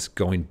 because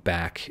going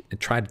back and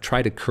try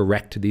to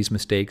correct these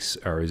mistakes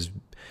is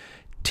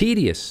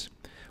tedious.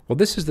 Well,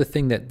 this is the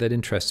thing that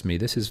interests me.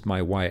 This is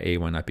my why A,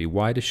 why not B.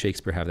 Why does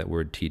Shakespeare have that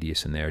word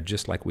tedious in there?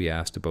 Just like we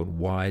asked about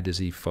why does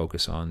he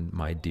focus on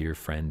my dear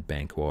friend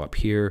Banquo up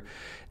here?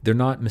 They're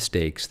not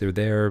mistakes. They're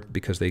there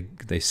because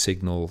they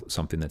signal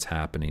something that's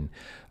happening.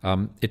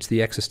 It's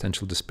the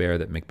existential despair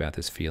that Macbeth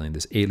is feeling.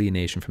 This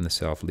alienation from the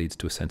self leads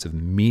to a sense of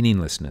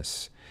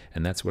meaninglessness.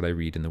 And that's what I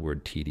read in the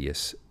word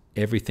tedious.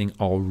 Everything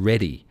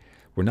already.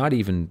 We're not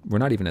even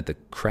at the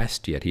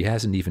crest yet. He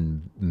hasn't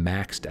even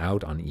maxed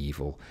out on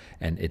evil,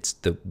 and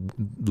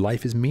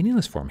life is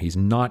meaningless for him. He's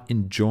not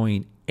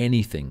enjoying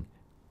anything.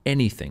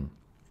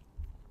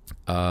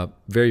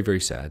 Very, very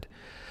sad.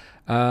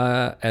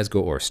 As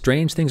go o'er.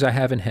 Strange things I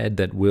have in head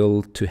that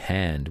will to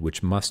hand,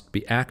 which must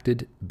be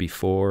acted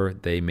before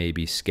they may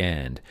be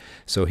scanned.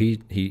 So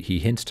he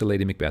hints to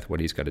Lady Macbeth what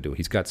he's got to do.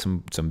 He's got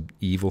some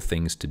evil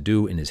things to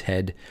do in his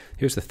head.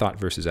 Here's the thought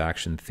versus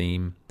action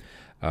theme.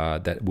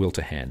 That will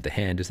to hand. The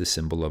hand is the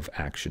symbol of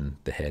action.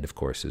 The head, of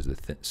course, is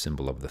the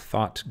symbol of the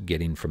thought.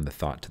 Getting from the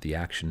thought to the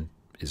action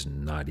is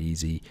not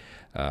easy,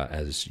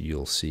 as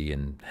you'll see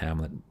in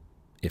Hamlet,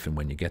 if and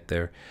when you get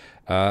there.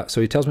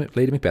 So he tells me,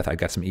 Lady Macbeth, I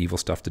got some evil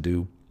stuff to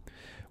do,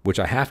 which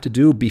I have to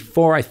do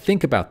before I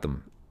think about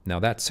them.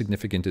 Now that's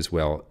significant as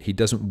well. He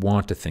doesn't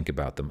want to think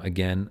about them.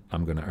 Again,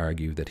 I'm going to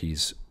argue that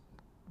he's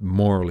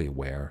morally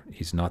aware.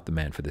 He's not the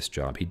man for this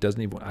job. He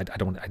doesn't even, I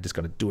just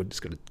got to do it.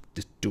 Just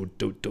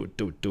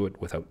do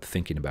it without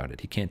thinking about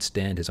it. He can't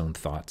stand his own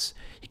thoughts.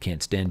 He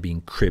can't stand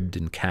being cribbed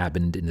and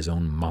cabined in his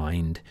own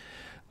mind.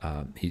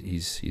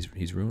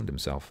 He's ruined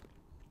himself.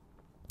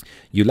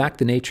 You lack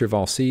the nature of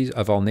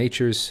all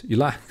natures. You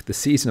lack the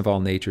season of all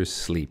natures,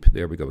 sleep.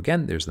 There we go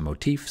again. There's the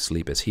motif,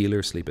 sleep as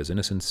healer, sleep as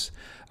innocence,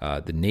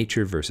 the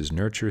nature versus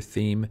nurture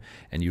theme,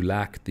 and you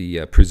lack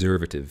the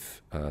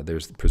preservative.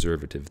 There's the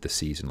preservative, the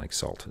season, like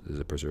salt is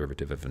a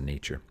preservative of a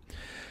nature.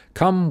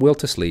 Come, will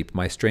to sleep.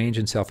 My strange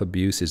and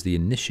self-abuse is the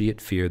initiate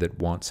fear that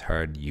wants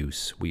hard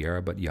use. We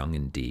are but young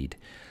indeed.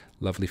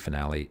 Lovely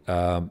finale.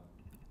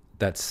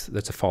 That's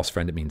a false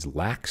friend. It means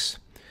lacks.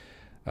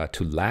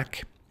 To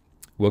lack.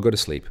 We'll go to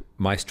sleep.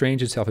 My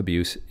strange and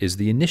self-abuse is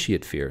the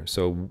initiate fear.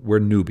 So we're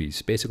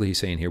newbies. Basically, he's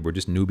saying here, we're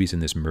just newbies in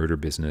this murder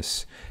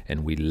business,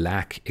 and we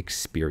lack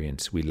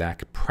experience. We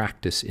lack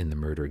practice in the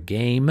murder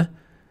game.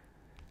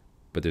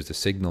 But there's a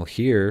signal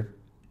here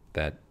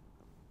that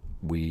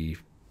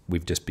we've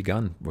just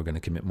begun. We're going to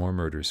commit more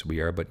murders.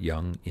 We are but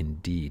young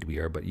indeed. We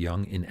are but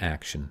young in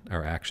action.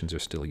 Our actions are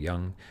still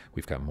young.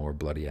 We've got more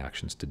bloody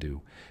actions to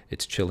do.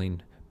 It's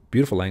chilling.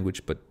 Beautiful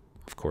language, but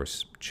of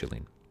course,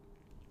 chilling.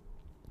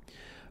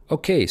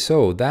 Okay,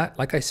 so that,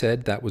 like I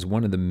said, that was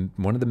one of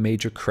the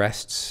major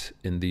crests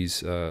in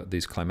these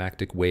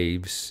climactic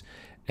waves,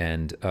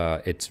 and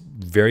it's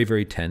very,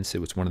 very tense.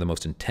 It was one of the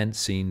most intense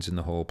scenes in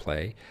the whole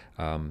play.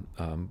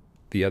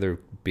 The other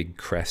big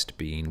crest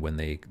being when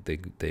they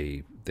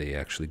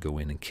actually go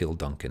in and kill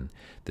Duncan.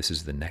 This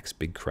is the next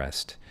big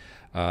crest,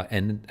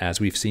 and as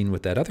we've seen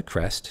with that other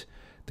crest,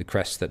 the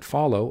crests that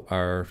follow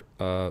are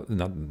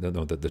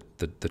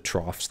the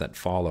troughs that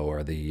follow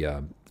are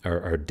the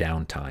or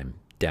downtime.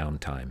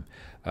 Downtime.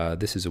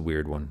 This is a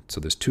weird one. So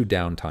there's two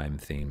downtime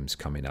themes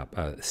coming up,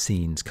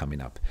 scenes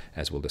coming up,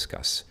 as we'll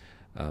discuss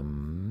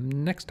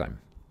next time.